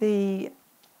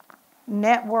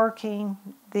networking,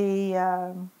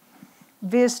 the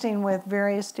visiting with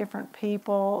various different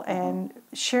people and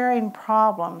sharing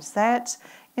problems, that's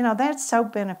so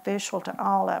beneficial to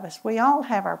all of us. We all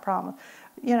have our problems.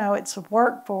 You know, it's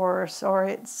workforce or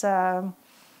it's,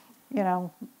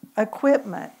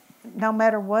 equipment. No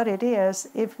matter what it is,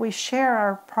 if we share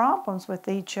our problems with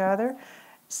each other,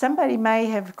 somebody may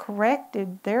have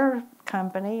corrected their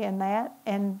company in that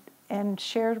and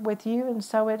shared with you, and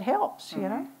so it helps, you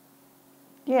know.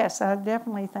 Yes, I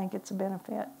definitely think it's a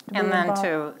benefit. And then,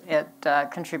 too, it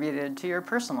contributed to your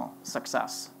personal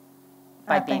success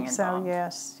by being involved. I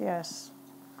think so, yes.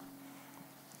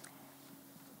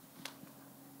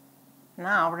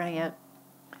 Now we're going to get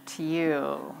to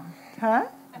you. Huh?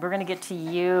 We're going to get to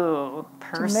you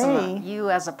personally. me? You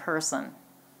as a person.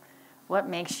 What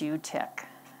makes you tick?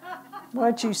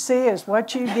 What you see is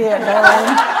what you get,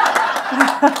 darling.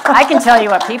 I can tell you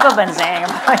what people have been saying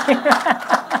about you.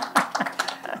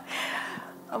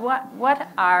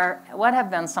 What have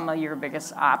been some of your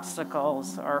biggest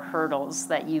obstacles or hurdles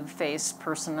that you've faced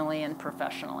personally and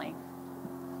professionally?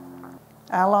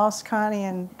 I lost Connie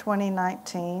in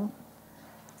 2019,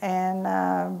 and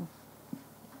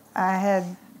I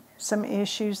had some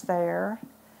issues there,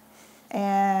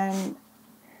 and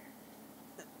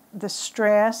the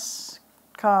stress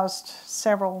caused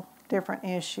several different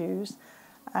issues.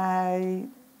 I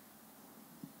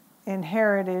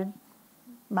inherited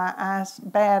my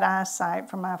bad eyesight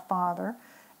from my father,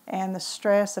 and the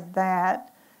stress of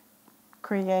that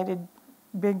created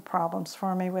big problems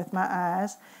for me with my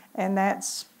eyes, and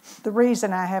that's the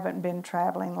reason I haven't been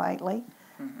traveling lately.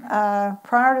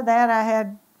 Prior to that, I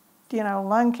had,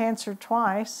 lung cancer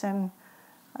twice, and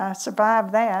I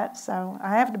survived that, so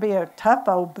I have to be a tough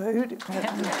old boot, if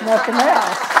nothing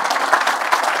else.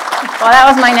 Well, that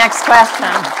was my next question.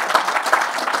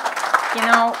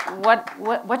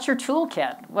 What's your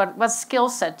toolkit? What skill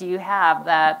set do you have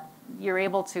that you're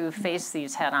able to face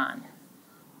these head on?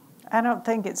 I don't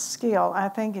think it's skill. I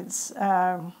think it's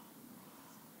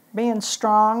being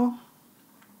strong,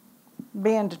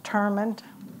 being determined.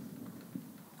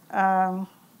 I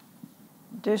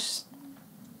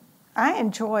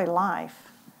enjoy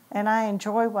life, and I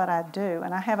enjoy what I do,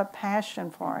 and I have a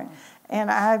passion for it. And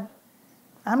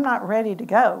I'm not ready to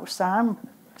go, so I'm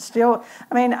still,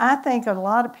 I think a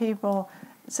lot of people,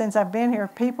 since I've been here,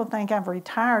 people think I've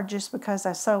retired just because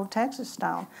I sold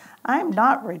TexaStone. I'm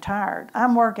not retired.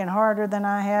 I'm working harder than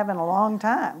I have in a long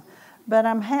time. But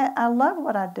I love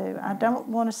what I do. I don't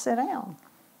want to sit down.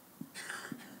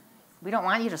 We don't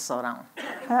want you to slow down.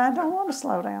 I don't want to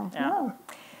slow down, Yeah. no.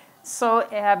 So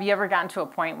have you ever gotten to a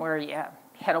point where you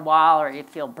hit a wall or you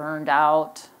feel burned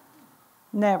out?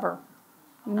 Never.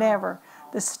 Never.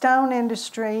 The stone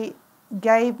industry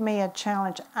gave me a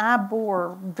challenge. I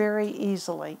bore very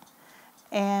easily.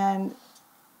 And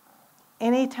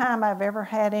anytime I've ever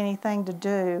had anything to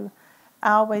do,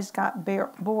 I always got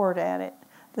bored at it.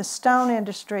 The stone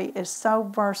industry is so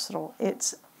versatile.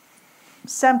 It's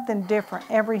something different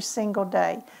every single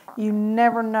day. You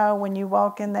never know when you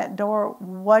walk in that door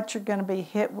what you're going to be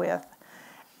hit with.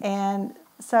 And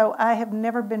so I have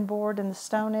never been bored in the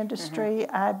stone industry.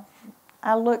 I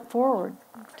look forward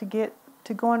to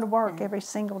going to work every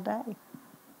single day.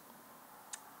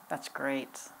 That's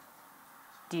great.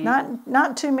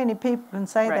 Not too many people can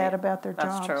say Right. that about their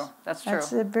That's jobs. true. That's true.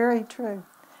 That's very true.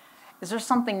 Is there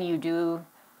something you do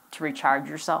to recharge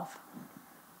yourself?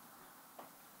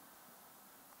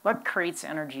 What creates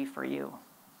energy for you?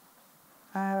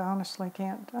 I honestly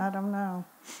can't. I don't know.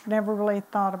 Never really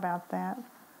thought about that.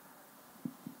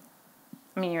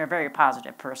 You're a very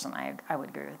positive person. I would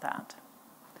agree with that.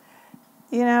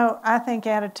 I think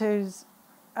attitudes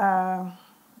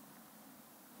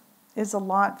is a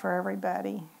lot for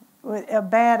everybody. A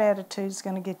bad attitude is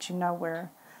going to get you nowhere.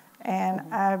 And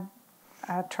I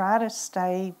try to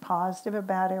stay positive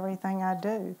about everything I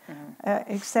do,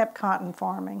 except cotton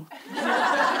farming.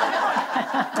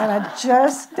 And I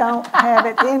just don't have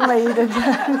it in me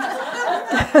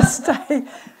to stay.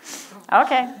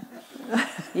 Okay.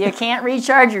 You can't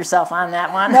recharge yourself on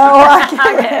that one. No, I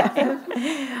can't.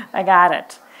 Okay. I got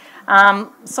it.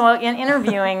 So in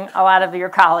interviewing a lot of your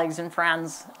colleagues and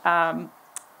friends, there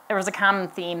was a common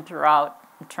theme throughout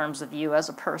in terms of you as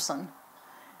a person.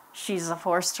 She's a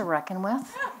force to reckon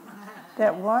with.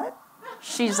 That what?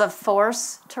 She's a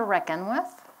force to reckon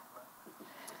with.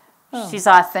 Oh. She's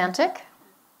authentic.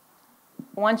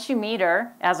 Once you meet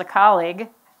her as a colleague,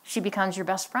 she becomes your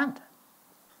best friend.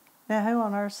 Now, who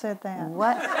on earth said that?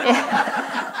 What?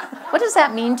 What does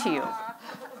that mean to you?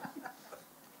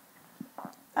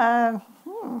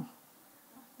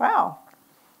 Wow.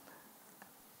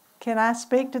 Can I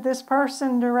speak to this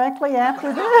person directly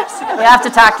after this? You have to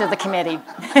talk to the committee.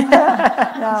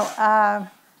 No.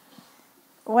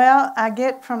 Well, I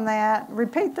get from that.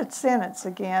 Repeat the sentence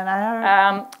again.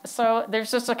 So there's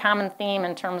just a common theme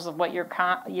in terms of what your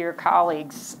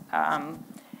colleagues,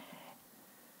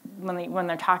 when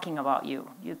they're talking about you,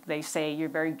 they say you're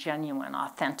very genuine,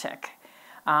 authentic.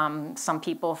 Some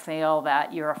people feel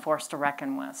that you're a force to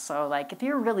reckon with. So, like, if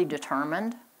you're really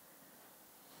determined,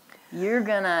 you're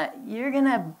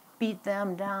gonna beat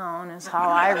them down. Is how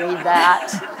I read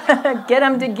that. Get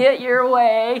them to get your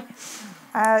way.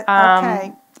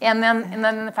 Okay. And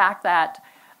then the fact that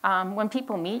when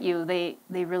people meet you, they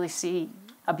really see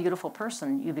a beautiful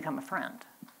person, you become a friend.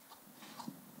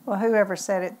 Well, whoever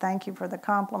said it, thank you for the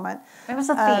compliment. It was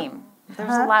a theme. There's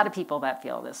a lot of people that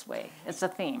feel this way. It's a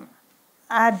theme.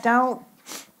 I don't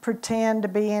pretend to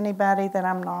be anybody that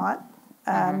I'm not.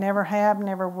 Never have,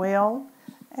 never will.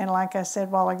 And like I said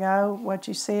a while ago, what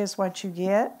you see is what you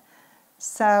get.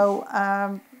 So,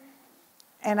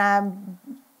 and I'm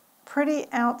pretty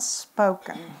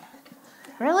outspoken.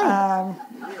 Really?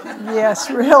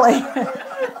 Yes, really.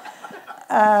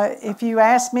 If you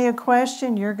ask me a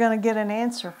question, you're going to get an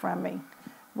answer from me.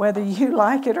 Whether you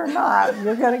like it or not,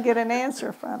 you're going to get an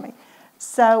answer from me.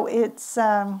 So it's,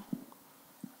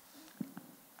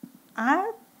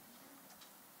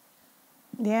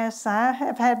 yes, I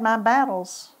have had my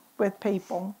battles with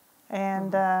people,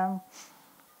 and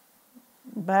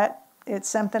but it's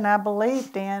something I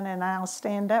believed in, and I'll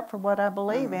stand up for what I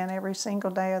believe in every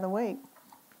single day of the week.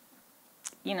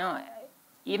 You know,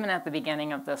 even at the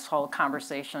beginning of this whole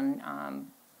conversation,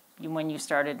 when you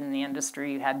started in the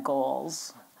industry, you had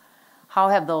goals. How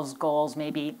have those goals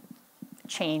maybe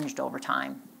changed over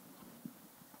time?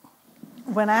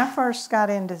 When I first got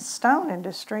into the stone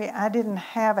industry, I didn't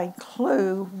have a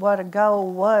clue what a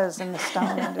goal was in the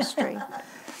stone industry.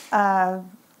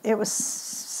 It was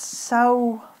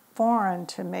so foreign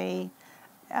to me.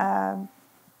 And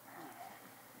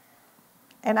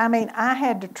I mean, I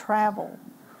had to travel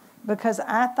because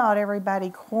I thought everybody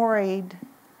quarried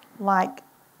like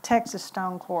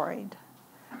TexaStone quarried.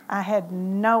 I had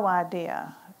no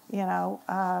idea,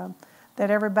 that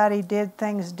everybody did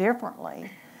things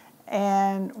differently.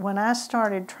 And when I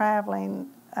started traveling,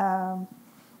 and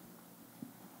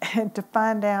to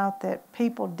find out that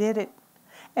people did it,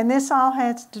 and this all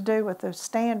has to do with the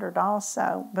standard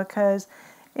also, because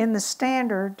in the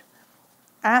standard,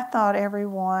 I thought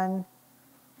everyone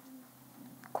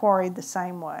quarried the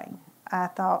same way. I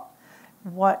thought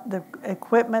what the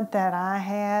equipment that I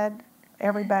had,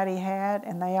 everybody had,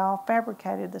 and they all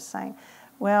fabricated the same.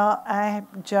 Well,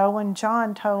 Joe and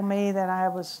John told me that I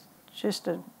was just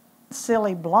a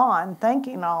silly blonde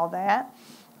thinking all that,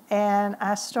 and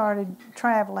I started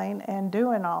traveling and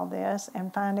doing all this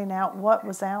and finding out what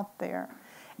was out there.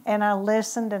 And I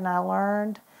listened and I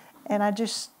learned, and I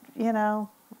just,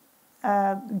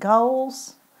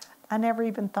 goals, I never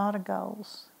even thought of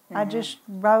goals. I just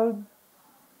rode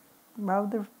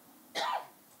the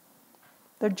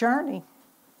journey.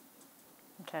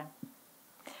 Okay.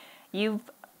 You've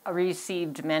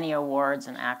received many awards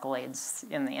and accolades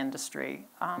in the industry.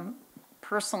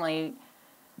 Personally,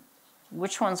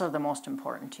 which ones are the most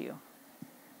important to you?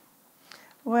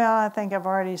 Well, I think I've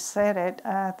already said it.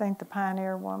 I think the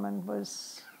Pioneer Woman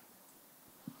was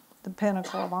the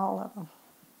pinnacle of all of them.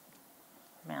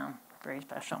 Man, very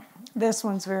special. This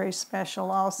one's very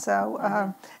special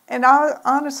also. And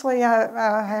honestly,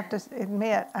 I have to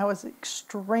admit, I was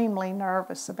extremely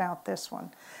nervous about this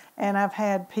one. And I've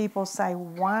had people say,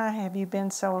 why have you been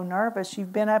so nervous?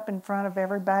 You've been up in front of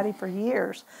everybody for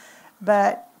years.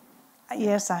 But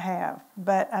yes, I have.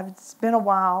 But it's been a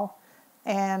while,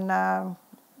 and I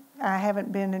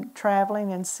haven't been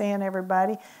traveling and seeing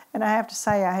everybody. And I have to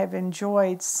say, I have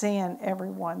enjoyed seeing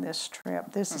everyone this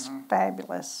trip. This is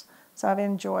fabulous. So I've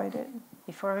enjoyed it.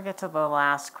 Before we get to the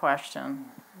last question,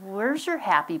 where's your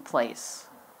happy place?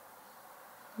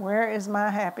 Where is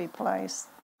my happy place?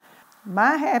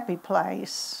 My happy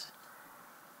place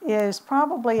is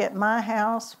probably at my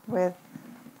house with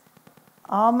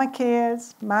all my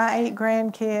kids, my 8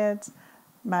 grandkids,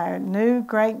 my new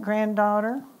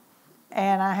great-granddaughter,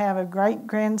 and I have a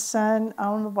great-grandson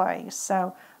on the way.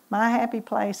 So my happy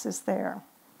place is there,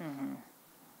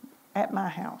 at my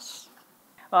house.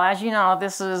 Well, as you know,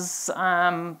 this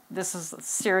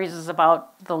series is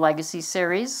about the Legacy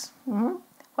series.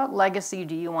 What legacy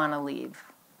do you want to leave?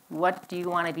 What do you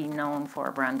want to be known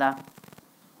for, Brenda?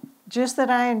 Just that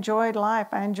I enjoyed life.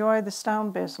 I enjoyed the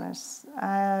stone business.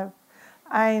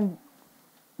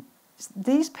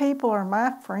 These people are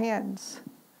my friends.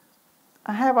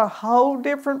 I have a whole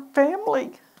different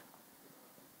family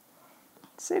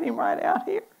sitting right out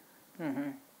here.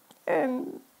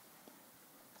 And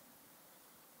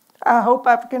I hope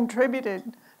I've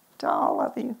contributed to all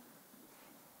of you.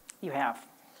 You have.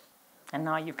 And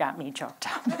now you've got me choked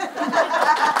up.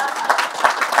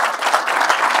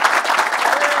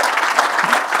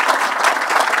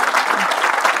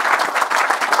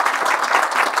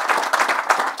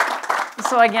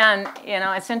 So again,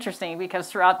 it's interesting because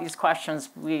throughout these questions,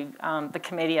 the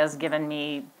committee has given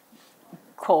me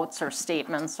quotes or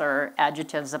statements or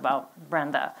adjectives about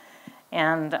Brenda.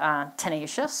 And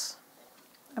tenacious.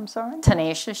 I'm sorry?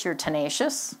 Tenacious, you're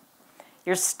tenacious.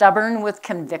 You're stubborn with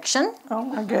conviction. Oh,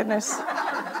 my goodness.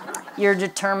 You're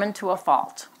determined to a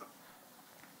fault.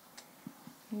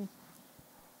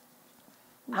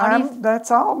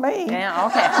 That's all me. Yeah,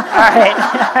 okay. All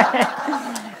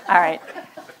right. All right.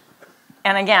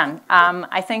 And again,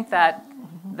 I think that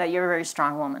you're a very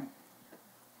strong woman.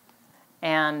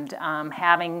 And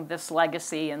having this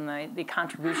legacy and the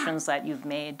contributions that you've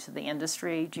made to the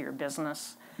industry, to your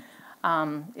business,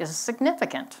 is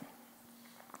significant.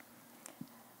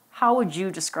 How would you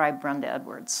describe Brenda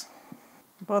Edwards?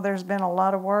 Well, there's been a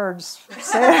lot of words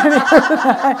said.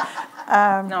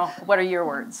 No, what are your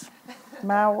words?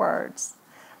 My words.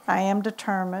 I am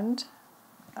determined.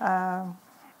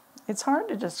 It's hard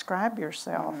to describe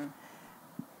yourself.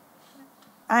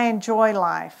 I enjoy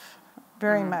life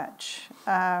very much.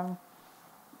 I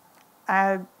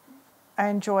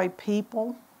enjoy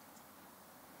people.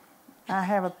 I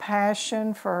have a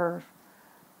passion for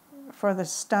the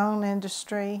stone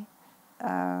industry.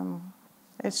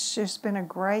 It's just been a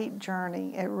great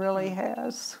journey. It really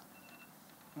has.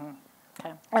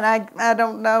 Okay. And I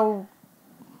don't know,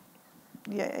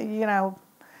 you know,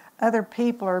 other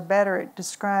people are better at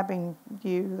describing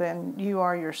you than you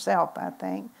are yourself, I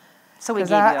think. So we gave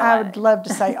Because I would love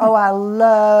to say, oh, I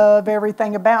love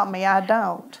everything about me. I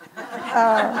don't.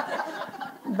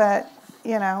 But,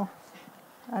 you know,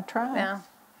 I try. Yeah.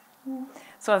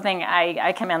 So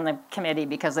I commend the committee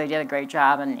because they did a great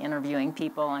job in interviewing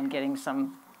people and getting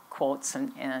some quotes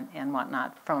and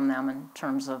whatnot from them in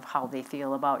terms of how they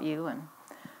feel about you and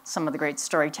some of the great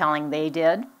storytelling they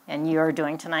did and you are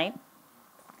doing tonight.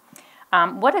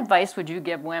 What advice would you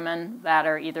give women that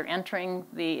are either entering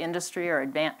the industry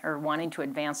or wanting to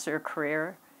advance their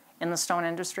career in the stone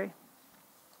industry?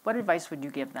 What advice would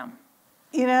you give them?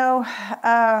 You know,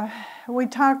 we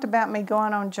talked about me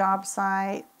going on job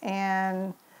site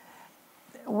and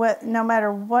no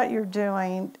matter what you're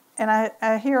doing, and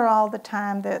I hear all the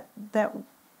time that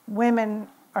women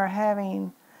are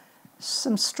having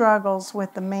some struggles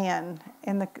with the men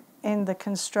in the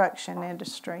construction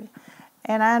industry.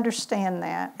 And I understand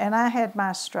that, and I had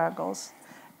my struggles.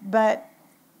 But,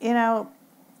 you know,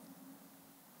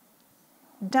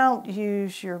 don't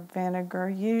use your vinegar,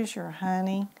 use your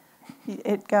honey.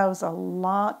 It goes a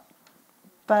lot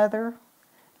further,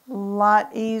 a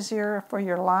lot easier for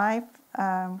your life.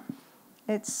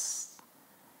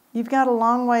 You've got a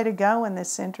long way to go in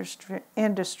this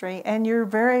industry, and you're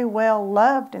very well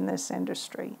loved in this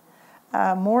industry.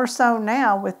 More so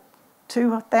now with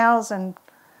 2,000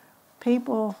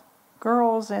 people,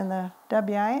 girls in the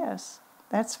WIS.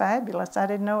 That's fabulous. I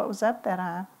didn't know it was up that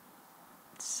high.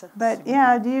 But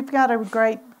yeah, you've got a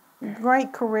great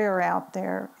career out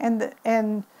there, and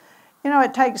you know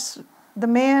it takes the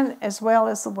men as well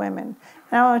as the women.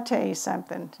 And I want to tell you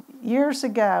something. Years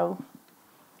ago,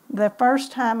 the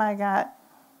first time I got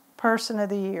Person of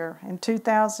the Year in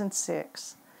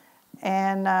 2006,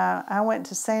 and I went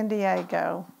to San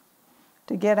Diego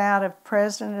to get out of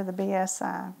president of the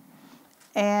BSI,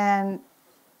 and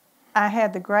I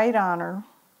had the great honor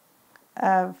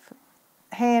of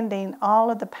handing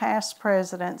all of the past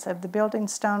presidents of the Building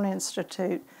Stone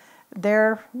Institute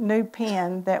their new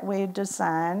pen that we had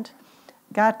designed,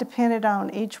 got to pin it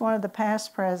on each one of the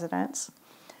past presidents,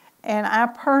 and I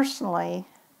personally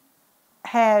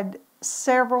had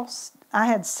I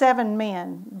had 7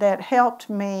 men that helped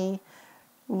me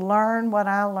learn what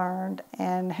I learned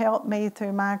and helped me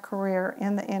through my career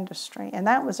in the industry, and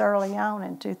that was early on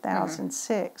in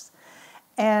 2006.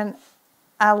 And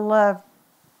I loved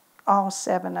all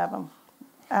 7 of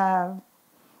them.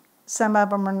 Some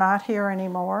of them are not here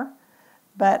anymore,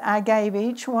 but I gave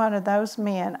each one of those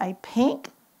men a pink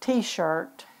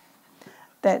T-shirt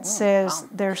that says,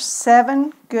 "There's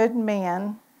 7 good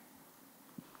men,"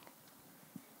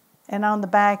 and on the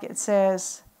back it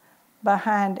says,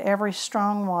 "Behind every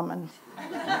strong woman."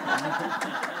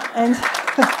 And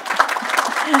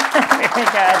Very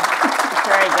good.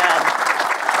 Very good.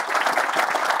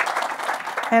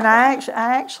 And I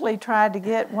actually tried to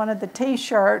get one of the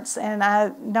T-shirts, and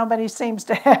nobody seems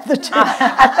to have the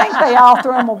I think they all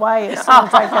threw them away as soon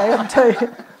as I gave them to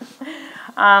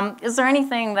you. Is there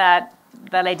anything that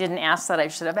I didn't ask that I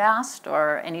should have asked,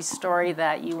 or any story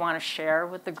that you want to share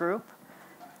with the group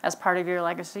as part of your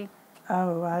legacy?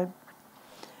 Oh,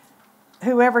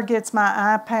 whoever gets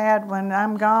my iPad when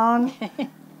I'm gone,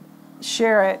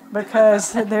 share it,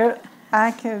 because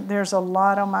there's a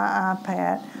lot on my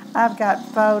iPad. I've got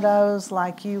photos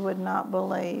like you would not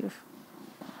believe.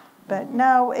 But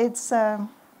no, it's been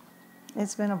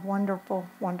a wonderful,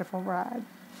 wonderful ride.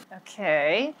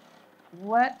 Okay.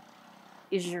 What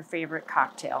is your favorite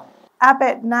cocktail? I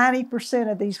bet 90%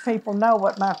 of these people know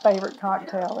what my favorite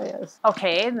cocktail is.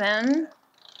 Okay, then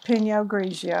Pinot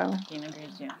Grigio. Pinot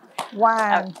Grigio.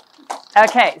 Wine.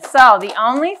 Okay, so the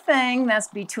only thing that's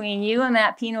between you and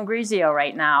that Pinot Grigio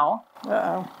right now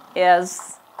Uh-oh.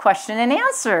 is question and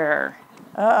answer.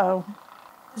 Uh-oh.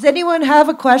 Does anyone have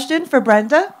a question for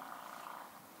Brenda?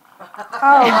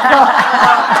 Oh,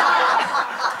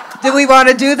 Do we want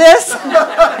to do this?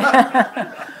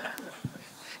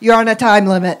 You're on a time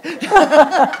limit.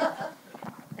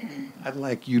 I'd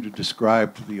like you to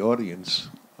describe to the audience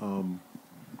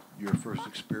your first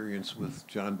experience with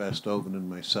John Bastoven and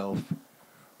myself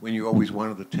when you always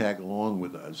wanted to tag along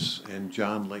with us, and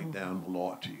John laid down the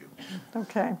law to you.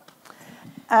 okay.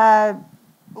 All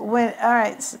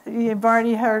right, so you've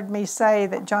already heard me say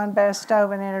that John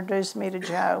Bastoven introduced me to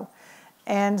Joe.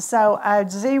 And so I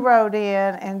zeroed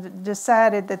in and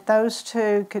decided that those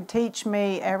two could teach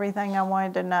me everything I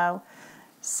wanted to know.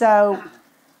 So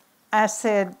I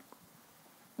said,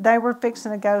 they were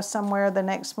fixing to go somewhere the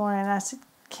next morning, and I said,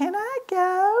 can I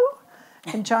go?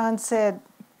 And John said,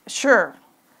 sure.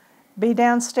 Be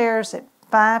downstairs at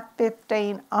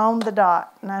 5:15 on the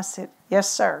dot. And I said,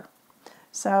 yes, sir.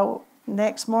 So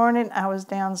next morning, I was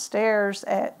downstairs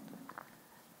at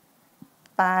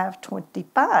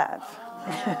 5:25.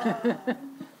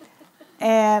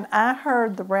 And I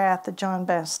heard the wrath of John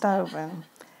Bastoven.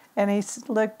 And he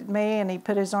looked at me and he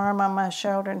put his arm on my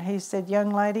shoulder and he said, young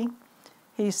lady,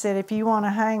 he said, if you want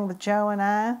to hang with Joe and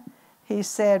I, he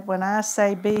said, when I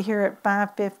say be here at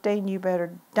 5:15, you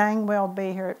better dang well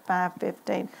be here at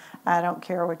 5:15. I don't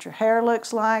care what your hair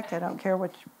looks like. I don't care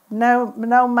what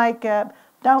no makeup.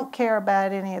 Don't care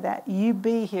about any of that. You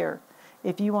be here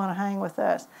if you want to hang with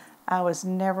us. I was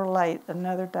never late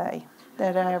another day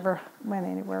that I ever went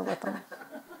anywhere with them.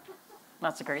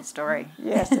 That's a great story.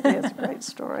 Yes, it is a great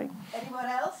story. Anyone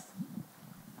else?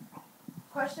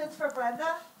 Questions for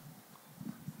Brenda?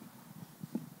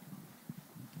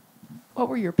 What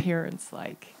were your parents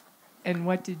like? And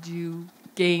what did you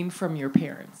gain from your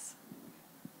parents?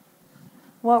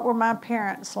 What were my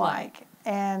parents like?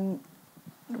 And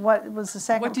what was the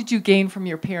second? What did you gain from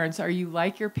your parents? Are you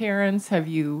like your parents? Have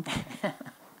you...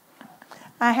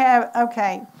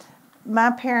 Okay.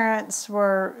 My parents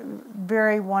were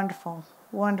very wonderful,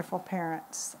 wonderful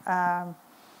parents.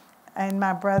 And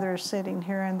my brother is sitting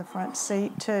here in the front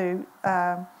seat, too.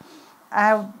 I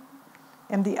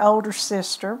am the older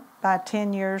sister by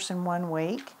 10 years and 1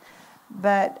 week.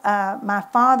 But my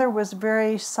father was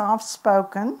very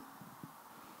soft-spoken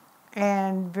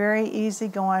and very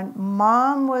easygoing.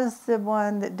 Mom was the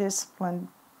one that disciplined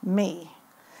me.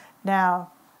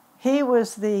 Now, he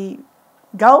was the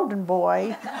golden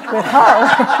boy with her.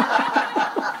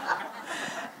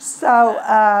 So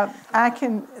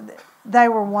they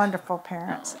were wonderful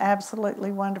parents,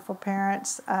 absolutely wonderful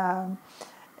parents.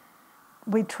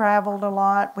 We traveled a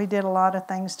lot. We did a lot of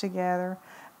things together.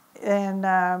 And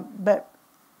but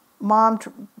Mom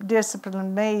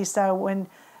disciplined me, so when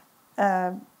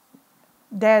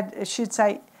Dad, she'd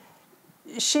say,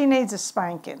 she needs a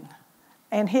spanking.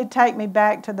 And he'd take me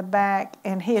back to the back,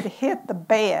 and he'd hit the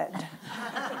bed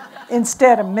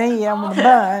instead of me on the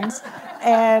buns.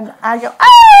 And I go,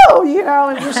 oh,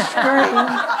 and just scream.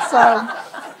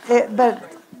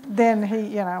 But then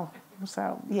he,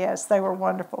 so yes, they were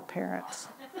wonderful parents.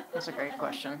 That's a great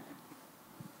question.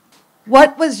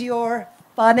 What was your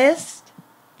funnest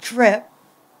trip,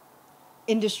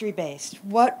 industry-based?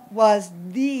 What was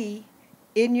the,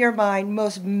 in your mind,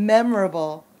 most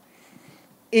memorable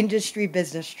industry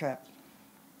business trip?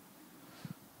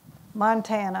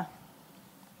 Montana.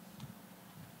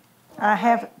 I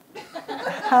have,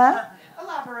 huh?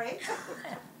 Elaborate.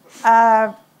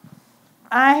 I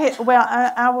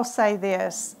will say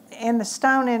this. In the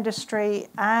stone industry,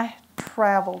 I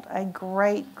traveled a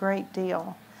great, great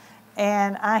deal.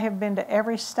 And I have been to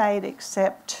every state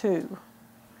except 2.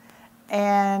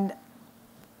 And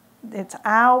it's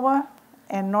Iowa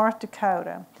and North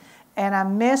Dakota. And I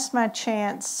missed my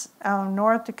chance on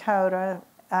North Dakota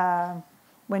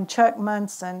when Chuck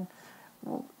Munson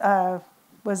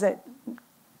was at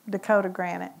Dakota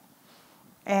Granite.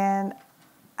 And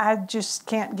I just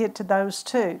can't get to those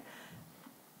 2.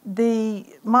 The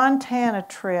Montana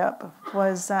trip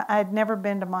was, I'd never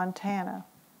been to Montana.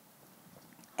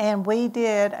 And we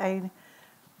did a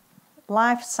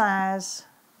life-size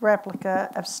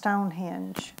replica of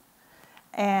Stonehenge.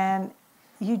 And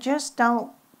you just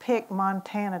don't pick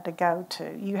Montana to go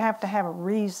to. You have to have a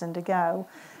reason to go.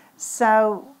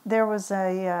 So there was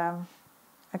a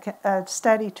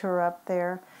study tour up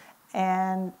there,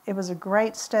 and it was a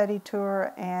great study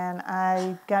tour, and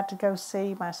I got to go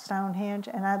see my Stonehenge,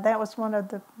 and that was one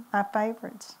of my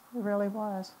favorites. It really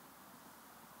was.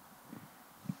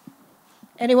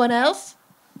 Anyone else?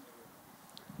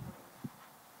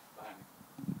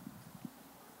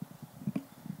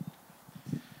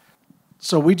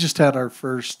 So we just had our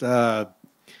first kind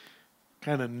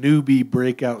of newbie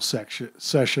breakout session,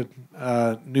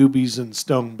 newbies in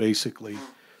stone, basically.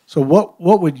 So what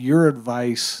would your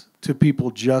advice to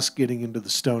people just getting into the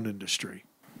stone industry?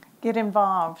 Get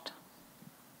involved.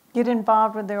 Get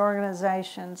involved with the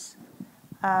organizations.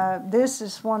 This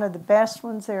is one of the best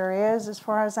ones there is, as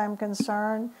far as I'm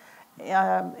concerned.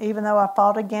 Even though I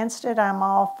fought against it, I'm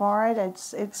all for it.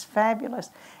 It's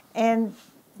fabulous. And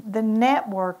the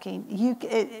networking,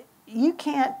 you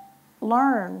can't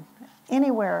learn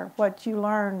anywhere what you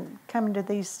learn coming to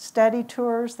these study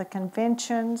tours, the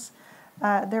conventions.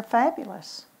 They're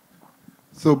fabulous.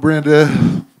 So Brenda,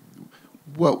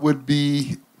 what would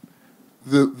be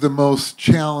the most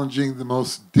challenging, the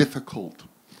most difficult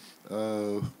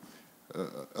of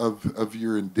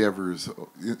your endeavors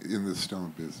in the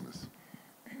stone business?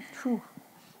 Whew.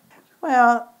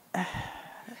 Well,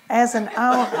 as an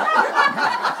owner,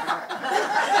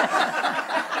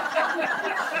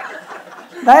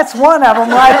 that's one of them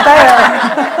right there.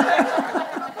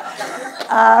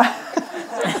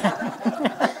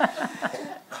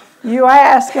 You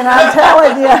ask, and I'm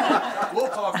telling you. We'll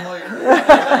talk later.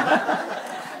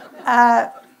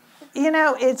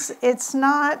 It's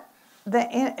not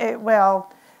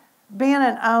being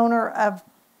an owner of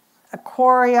a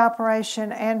quarry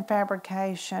operation and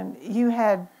fabrication, you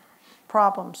had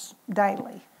problems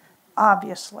daily,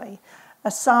 obviously.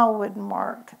 A saw wouldn't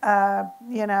work.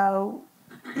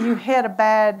 You hit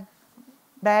a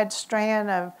bad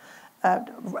strand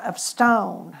of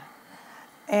stone,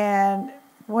 and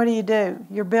what do?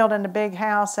 You're building a big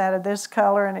house out of this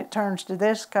color, and it turns to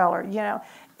this color.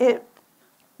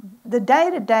 The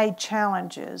day-to-day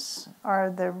challenges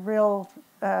are the real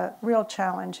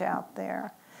challenge out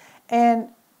there. And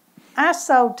I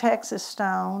sold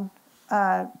TexaStone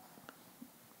to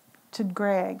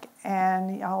Greg,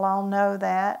 and y'all all know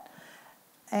that.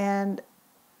 And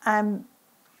I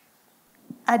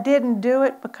didn't do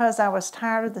it because I was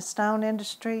tired of the stone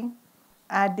industry.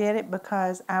 I did it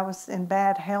because I was in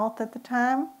bad health at the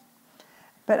time.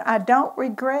 But I don't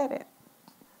regret it.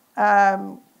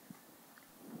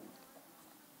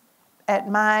 At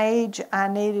my age, I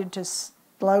needed to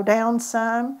slow down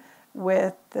some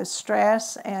with the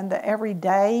stress and the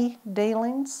everyday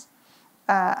dealings.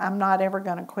 I'm not ever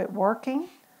going to quit working,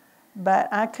 but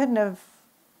I couldn't have,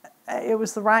 it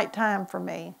was the right time for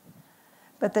me.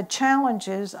 But the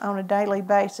challenges on a daily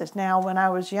basis. Now, when I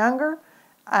was younger,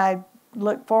 I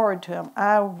looked forward to them.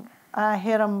 I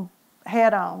hit them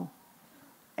head on,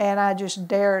 and I just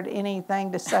dared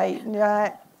anything to say,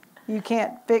 you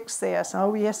can't fix this.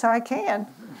 Oh, yes, I can.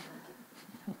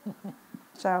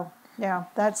 So, yeah,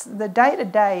 that's the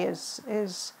day-to-day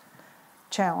is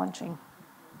challenging.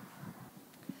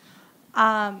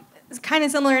 It's kind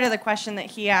of similar to the question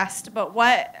that he asked, but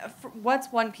what's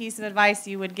one piece of advice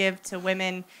you would give to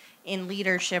women in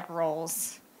leadership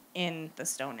roles in the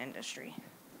stone industry?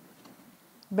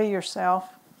 Be yourself.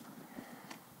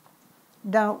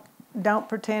 Don't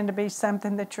pretend to be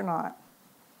something that you're not.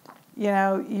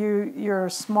 You're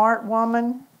a smart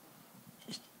woman.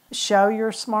 Show you're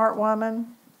a smart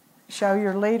woman. Show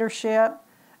your leadership.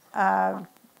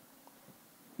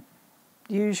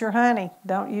 Use your honey.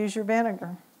 Don't use your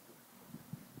vinegar.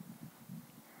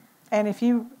 And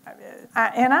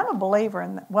I'm a believer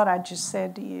in what I just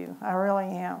said to you. I really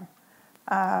am.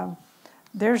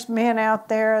 There's men out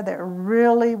there that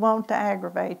really want to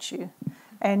aggravate you,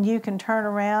 and you can turn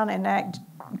around and act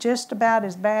just about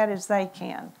as bad as they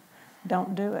can.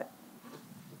 Don't do it,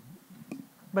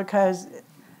 because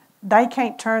they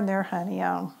can't turn their honey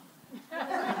on.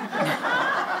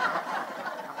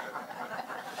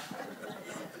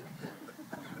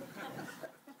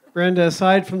 Brenda,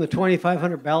 aside from the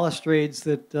 2,500 balustrades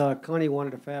that Connie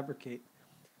wanted to fabricate,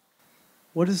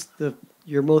 what is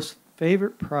your most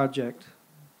favorite project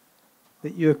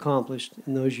that you accomplished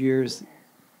in those years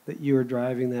that you were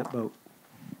driving that boat?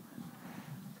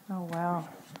 Oh, wow.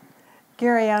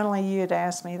 Gary, only you'd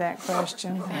ask me that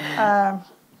question.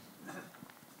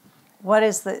 What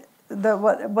is the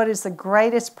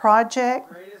greatest project?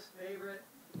 Greatest, favorite,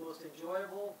 most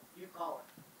enjoyable, you call it.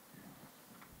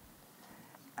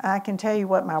 I can tell you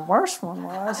what my worst one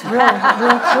was, real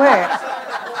quick.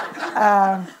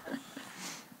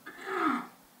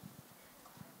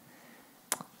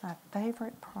 My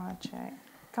favorite project.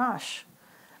 Gosh,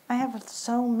 I have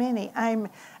so many.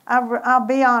 I'll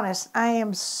be honest, I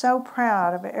am so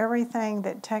proud of everything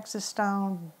that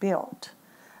TexaStone built.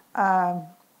 I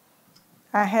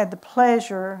had the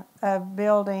pleasure of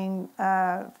building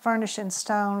furnishing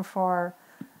stone for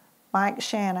Mike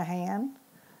Shanahan.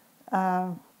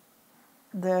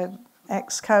 The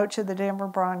ex-coach of the Denver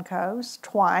Broncos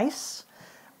twice.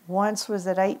 Once was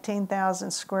at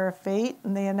 18,000 square feet,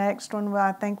 and the next one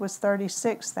I think was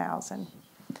 36,000.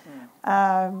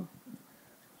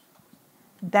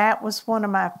 That was one of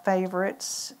my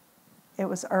favorites. It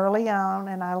was early on,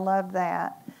 and I love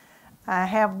that. I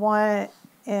have one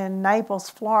in Naples,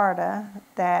 Florida,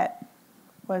 that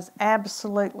was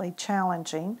absolutely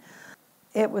challenging.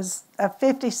 It was a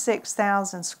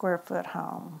 56,000 square foot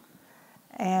home,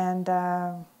 and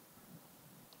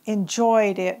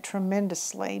enjoyed it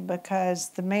tremendously because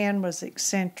the man was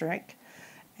eccentric,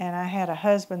 and I had a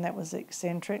husband that was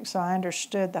eccentric, so I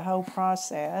understood the whole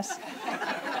process.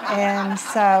 And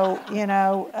so, you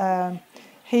know,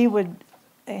 he'd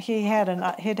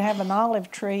have an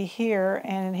olive tree here,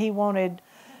 and he wanted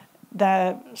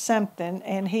something,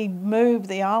 and he moved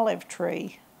the olive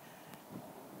tree,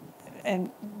 and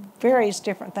various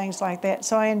different things like that.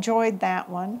 So I enjoyed that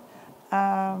one.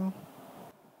 I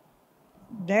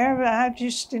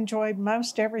just enjoyed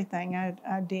most everything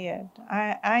I did.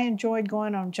 I enjoyed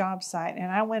going on job site,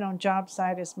 and I went on job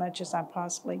site as much as I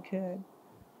possibly could.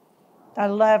 I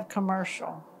love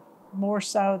commercial, more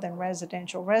so than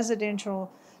residential. Residential,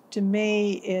 to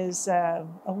me, is a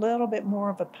little bit more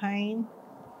of a pain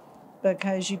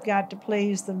because you've got to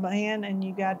please the man and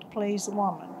you've got to please the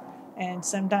woman. And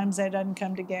sometimes that doesn't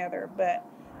come together. But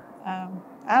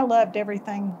I loved every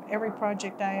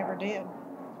project I ever did.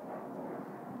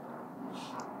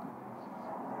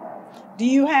 Do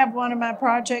you have one of my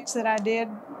projects that I did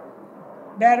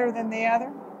better than the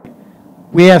other?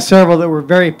 We have several that we're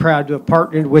very proud to have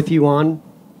partnered with you on,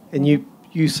 and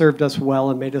you served us well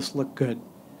and made us look good.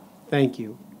 Thank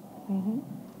you. Mm-hmm.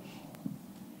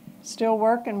 Still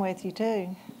working with you,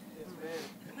 too.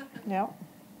 Yep.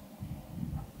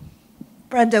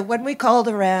 Brenda, when we called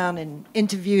around and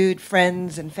interviewed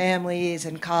friends and families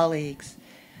and colleagues,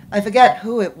 I forget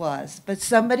who it was, but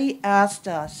somebody asked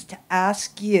us to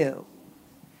ask you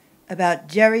about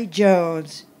Jerry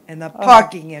Jones and the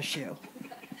parking issue.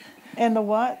 And the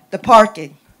what? The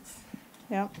parking.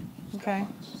 Yep. Okay.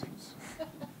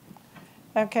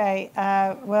 Okay.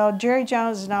 Well, Jerry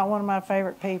Jones is not one of my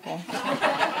favorite people.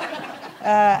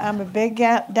 I'm a big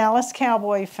Dallas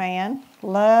Cowboy fan.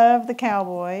 Love the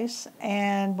Cowboys.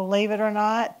 And believe it or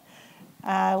not,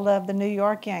 I love the New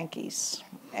York Yankees.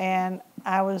 And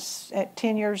I was, at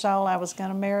 10 years old, I was going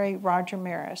to marry Roger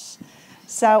Maris.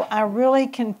 So I really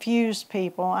confuse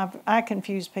people. I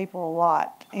confuse people a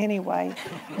lot anyway.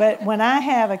 But when I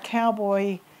have a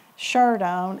cowboy shirt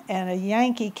on and a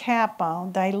Yankee cap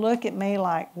on, they look at me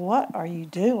like, what are you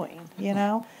doing, you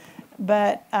know?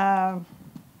 But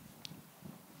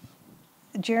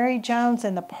Jerry Jones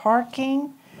and the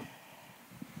parking,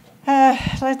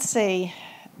 let's see.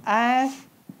 I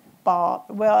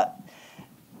bought, well,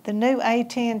 the new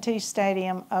AT&T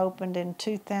Stadium opened in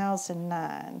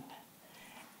 2009.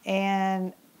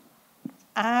 And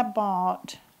I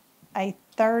bought a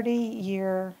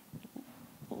 30-year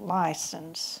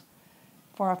license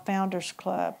for a Founders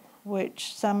Club,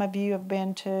 which some of you have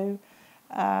been to.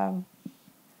 And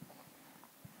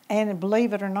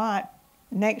believe it or not,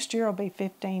 next year will be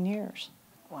 15 years.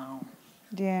 Wow.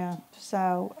 Yeah,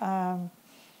 so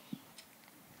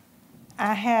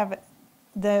I have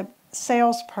the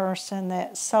salesperson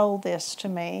that sold this to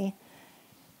me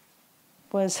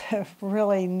was a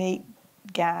really neat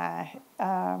guy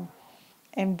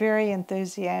and very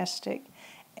enthusiastic.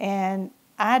 And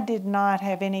I did not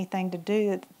have anything to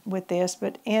do with this,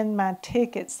 but in my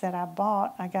tickets that I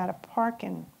bought, I got a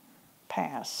parking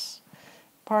pass,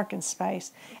 parking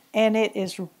space, and it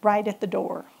is right at the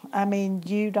door. I mean,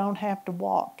 you don't have to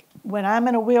walk. When I'm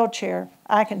in a wheelchair,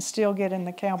 I can still get in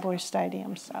the Cowboy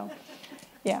Stadium, so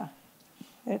yeah.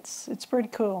 It's pretty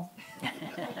cool.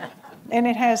 And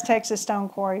it has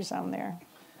TexaStone Quarries on there.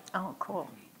 Oh, cool.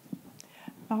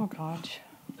 Oh, gosh.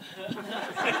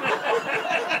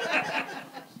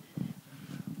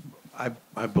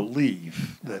 I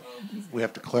believe that we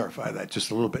have to clarify that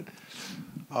just a little bit.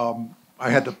 I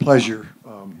had the pleasure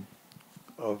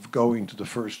of going to the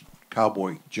first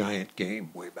Cowboy Giant game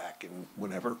way back in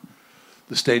whenever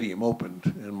the stadium opened,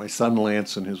 and my son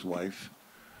Lance and his wife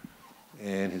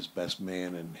and his best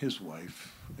man and his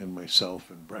wife and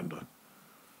myself and Brenda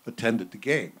attended the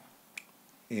game.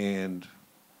 And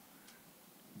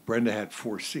Brenda had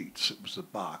 4 seats. It was a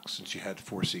box, and she had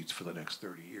 4 seats for the next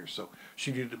 30 years. So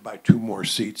she needed to buy 2 more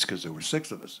seats because there were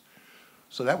 6 of us.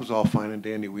 So that was all fine and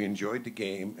dandy. We enjoyed the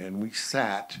game, and we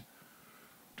sat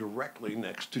directly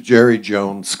next to Jerry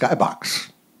Jones'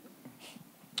 skybox.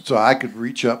 So I could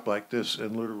reach up like this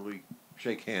and literally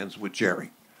shake hands with Jerry.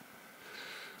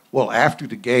 Well, after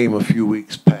the game, a few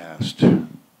weeks passed,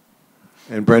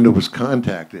 And Brenda was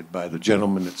contacted by the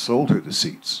gentleman that sold her the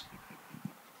seats.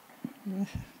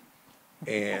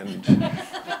 And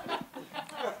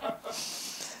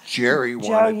Jerry Joe,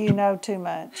 wanted you know too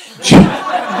much.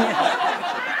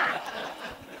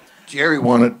 Jerry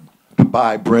wanted to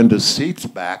buy Brenda's seats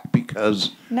back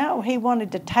because No, he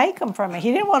wanted to take them from me.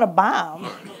 He didn't want to buy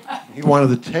them. he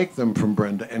wanted to take them from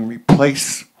Brenda and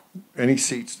replace any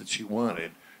seats that she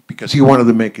wanted because he wanted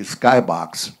to make his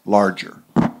skybox larger.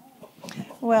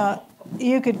 Well,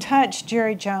 you could touch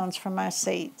Jerry Jones from my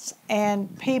seats,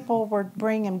 and people were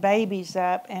bringing babies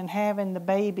up and having the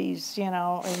babies, you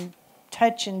know, and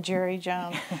touching Jerry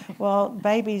Jones. Well,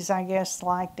 babies, I guess,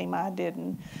 liked him. I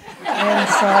didn't. And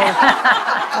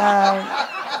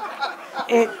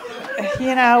so,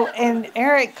 you know, and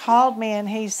Eric called me and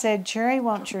he said, Jerry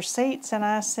wants your seats. And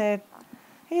I said,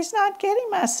 he's not getting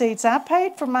my seats. I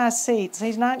paid for my seats.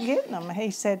 He's not getting them.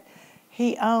 He said,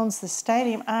 he owns the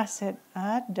stadium. I said,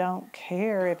 I don't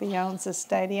care if he owns the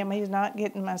stadium. He's not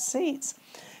getting my seats.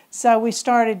 So we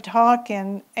started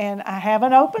talking, and I have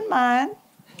an open mind.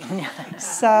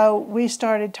 So we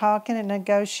started talking and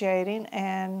negotiating,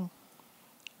 and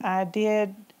I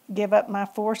did give up my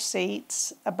 4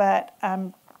 seats, but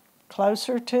I'm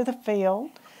closer to the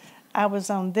field. I was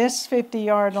on this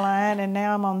 50-yard line, and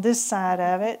now I'm on this side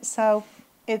of it, so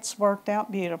it's worked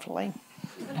out beautifully.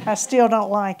 I still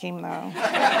don't like him, though.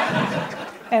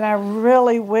 And I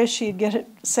really wish he'd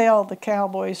sell the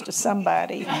Cowboys to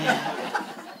somebody.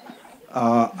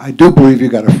 I do believe you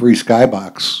got a free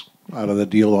skybox out of the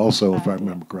deal also, if I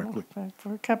remember correctly.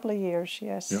 For a couple of years,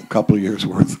 yes. Yeah, a couple of years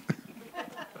worth.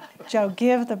 Joe,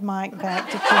 give the mic back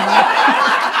to Kim.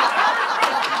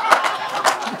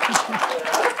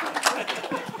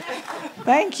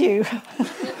 Thank you.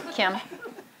 Kim?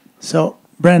 So,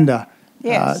 Brenda,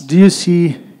 Yes. do you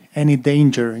see any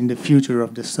danger in the future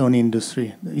of the stone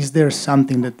industry? Is there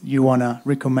something that you want to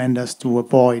recommend us to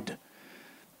avoid?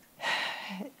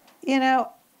 You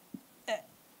know,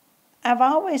 I've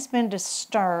always been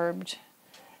disturbed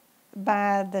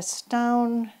by the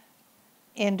stone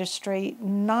industry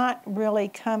not really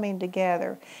coming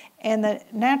together. And the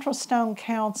Natural Stone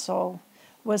Council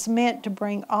was meant to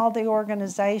bring all the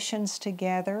organizations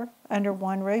together under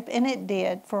one roof, and it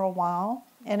did for a while,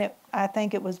 and I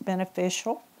think it was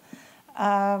beneficial.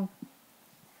 You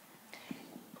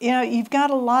know, you've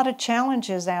got a lot of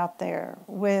challenges out there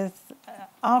with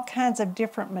all kinds of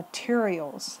different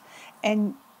materials,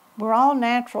 and we're all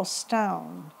natural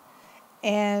stone,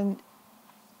 and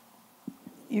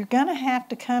you're going to have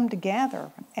to come together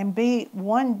and be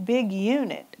one big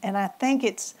unit. And I think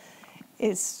it's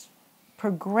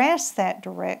progressed that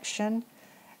direction,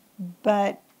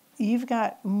 but you've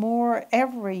got more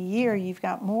every year. You've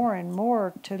got more and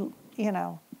more to, you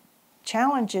know,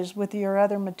 challenges with your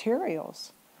other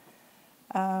materials.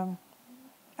 I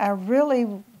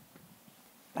really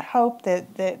hope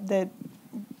that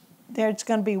there's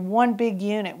going to be one big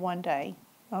unit one day,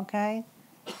 okay?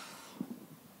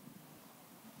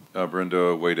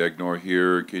 Brenda, Wade Agnor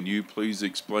here. Can you please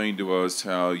explain to us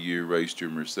how you raced your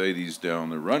Mercedes down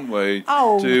the runway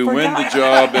to win the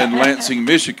job in Lansing,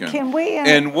 Michigan? Can we?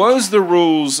 And was the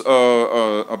rules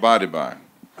abided by?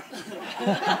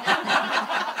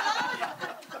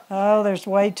 Oh, there's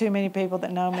way too many people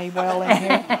that know me well in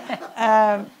here.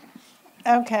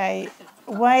 Okay,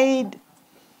 Wade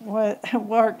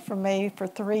worked for me for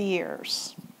 3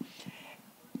 years.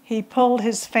 He pulled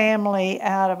his family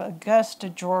out of Augusta,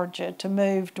 Georgia, to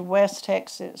move to West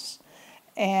Texas.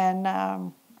 And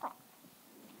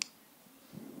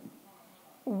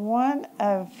one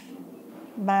of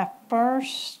my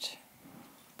first,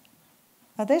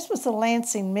 this was the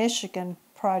Lansing, Michigan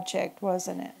project,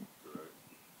 wasn't it?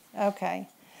 Okay.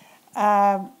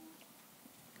 I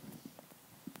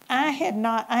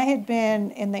had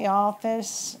been in the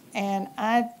office, and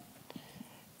I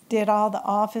did all the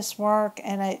office work,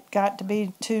 and it got to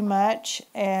be too much,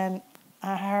 and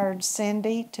I hired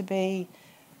Cindy to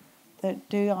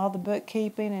do all the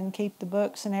bookkeeping and keep the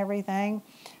books and everything.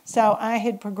 So I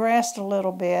had progressed a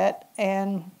little bit,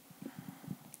 and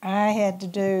I had to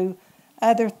do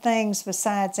other things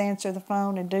besides answer the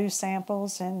phone and do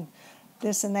samples and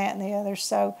this and that and the other.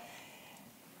 So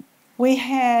we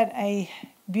had a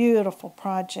beautiful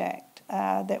project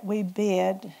that Wade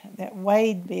bid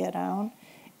on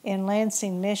in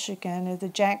Lansing, Michigan, at the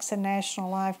Jackson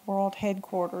National Life World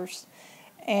Headquarters.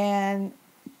 And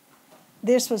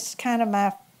this was kind of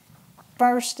my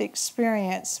first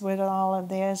experience with all of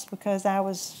this, because I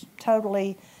was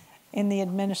totally in the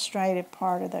administrative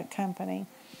part of the company.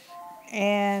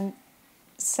 And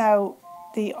so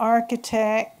the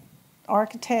architects,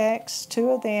 2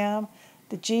 of them,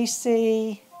 the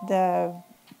GC, the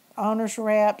owners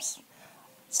reps.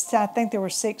 So I think there were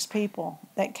 6 people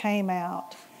that came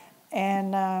out.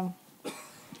 And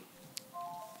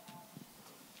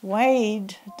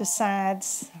Wade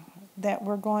decides that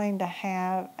we're going to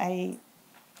have a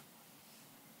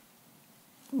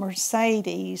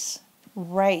Mercedes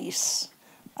race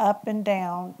up and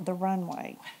down the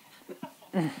runway.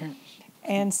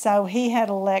 And so he had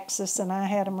a Lexus and I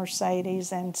had a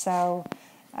Mercedes, and so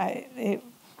I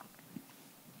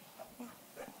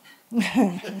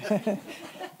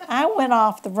went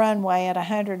off the runway at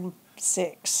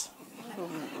 106,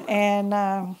 and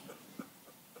I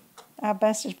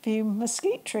busted a few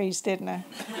mesquite trees, didn't I?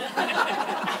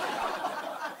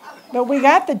 But we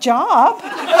got the job.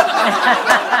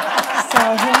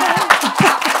 So,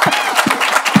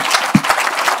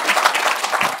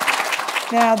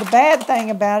 Now, the bad thing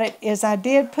about it is I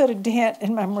did put a dent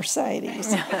in my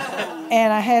Mercedes.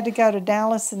 And I had to go to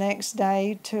Dallas the next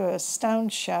day to a stone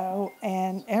show,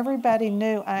 and everybody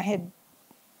knew I had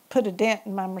put a dent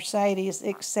in my Mercedes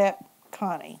except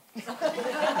Connie.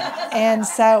 And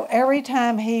so every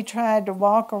time he tried to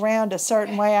walk around a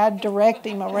certain way, I'd direct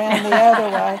him around the other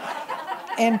way.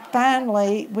 And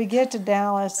finally, we get to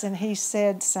Dallas, and he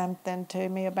said something to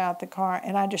me about the car,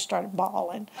 and I just started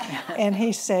bawling. And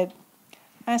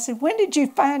I said, when did you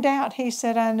find out? He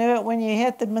said, I knew it when you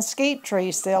hit the mesquite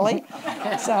tree, silly.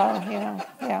 So,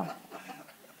 yeah.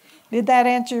 Did that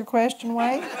answer your question,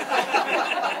 Wade?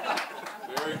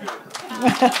 Very good.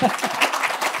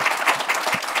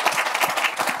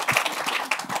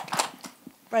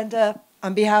 Brenda,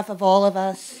 on behalf of all of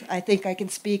us, I think I can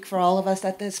speak for all of us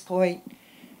at this point.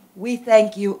 We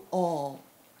thank you all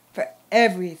for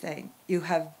everything you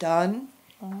have done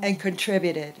and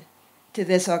contributed to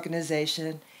this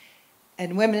organization.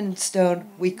 And Women in Stone,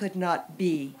 we could not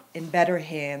be in better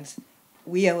hands.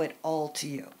 We owe it all to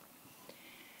you.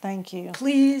 Thank you.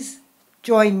 Please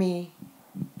join me.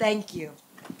 Thank you.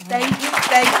 Thank you,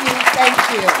 thank you, thank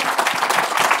you.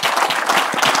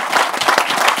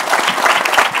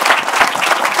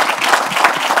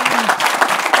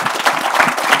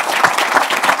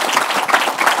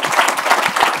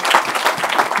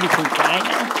 You can cry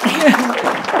now.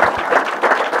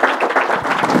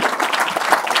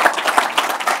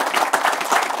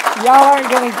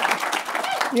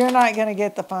 You're not gonna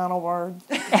get the final word.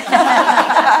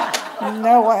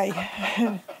 No way.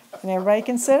 And everybody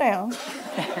can sit down.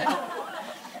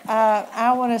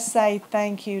 I want to say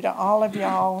thank you to all of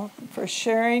y'all for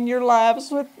sharing your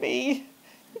lives with me.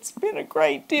 It's been a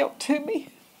great deal to me.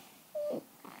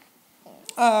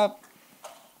 And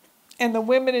the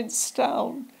Women in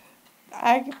Stone,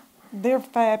 they're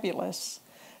fabulous.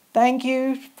 Thank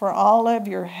you for all of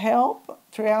your help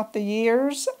throughout the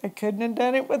years. I couldn't have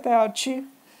done it without you.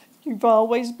 You've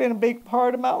always been a big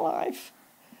part of my life.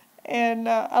 And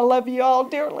I love you all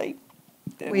dearly.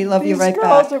 We love you right back.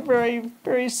 These girls are very,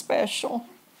 very special.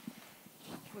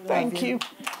 Thank you.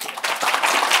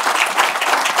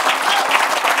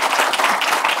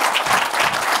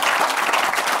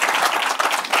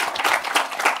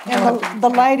 And the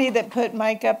lady that put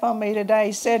makeup on me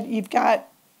today said, you've got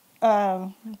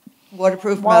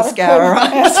waterproof mascara.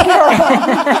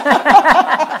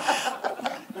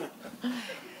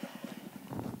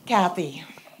 Kathy,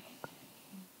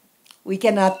 we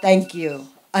cannot thank you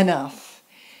enough.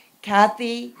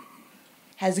 Kathy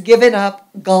has given up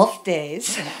golf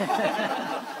days.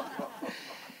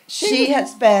 She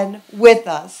has been with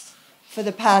us for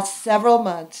the past several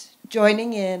months,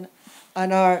 joining in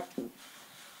on our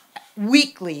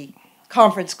weekly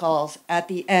conference calls at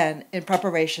the end in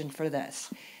preparation for this.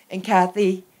 And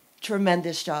Kathy,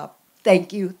 tremendous job.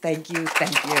 Thank you, thank you,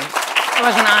 thank you. It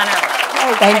was an honor.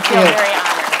 Thank I feel you. very honored.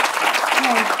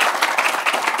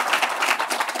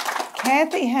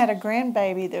 Kathy had a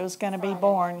grandbaby that was going to be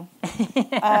born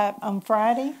on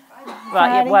Friday.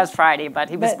 Well, it was Friday, but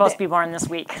he was supposed to be born this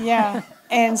week. Yeah,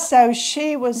 and so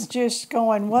she was just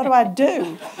going, what do I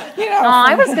do? You know,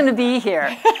 I was going to be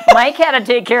here. Mike had to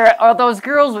take care of, or those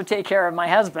girls would take care of my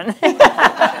husband.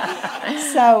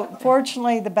 So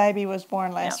fortunately, the baby was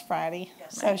born last Friday.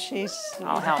 So she's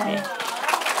I'll help you.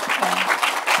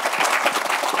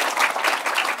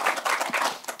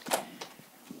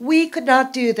 We could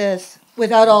not do this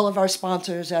without all of our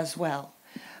sponsors as well.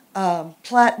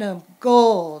 Platinum,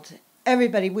 Gold,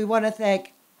 everybody. We want to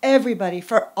thank everybody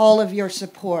for all of your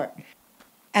support.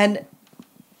 And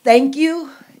thank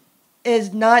you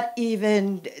does not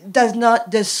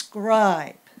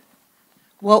describe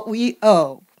what we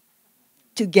owe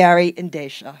to Gary and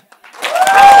Daisha.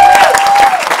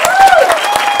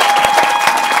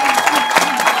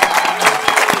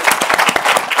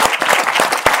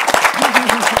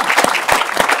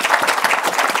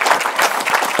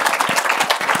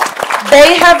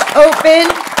 They have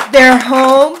opened their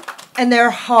home and their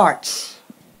hearts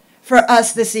for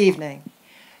us this evening.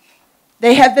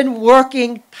 They have been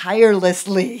working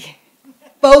tirelessly,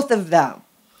 both of them,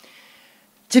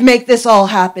 to make this all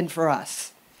happen for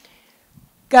us.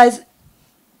 Guys,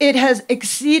 it has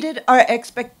exceeded our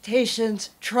expectations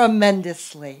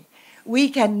tremendously. We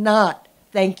cannot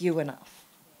thank you enough.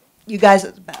 You guys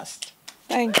are the best.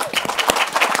 Thank you.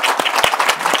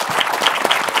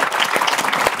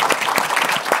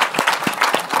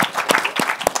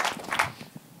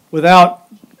 Without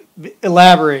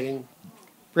elaborating,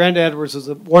 Brenda Edwards is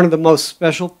one of the most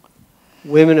special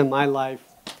women in my life.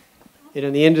 And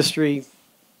in the industry,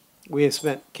 we have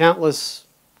spent countless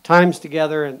times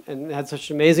together and had such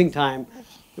an amazing time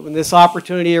that when this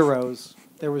opportunity arose,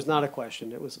 there was not a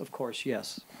question. It was, of course,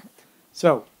 yes.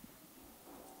 So,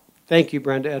 thank you,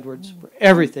 Brenda Edwards, for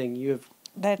everything you have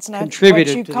That's not contributed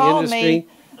what you to the call industry. me.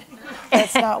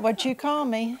 That's not what you call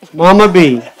me. Mama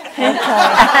B. Okay.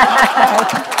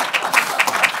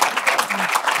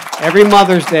 Every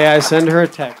Mother's Day, I send her a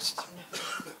text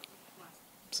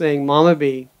saying, Mama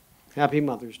B, Happy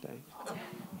Mother's Day.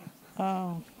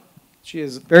 Oh. She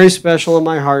is very special in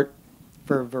my heart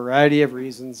for a variety of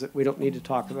reasons that we don't need to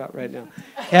talk about right now.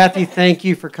 Kathy, thank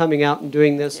you for coming out and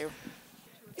doing this.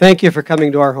 Thank you for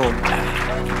coming to our home.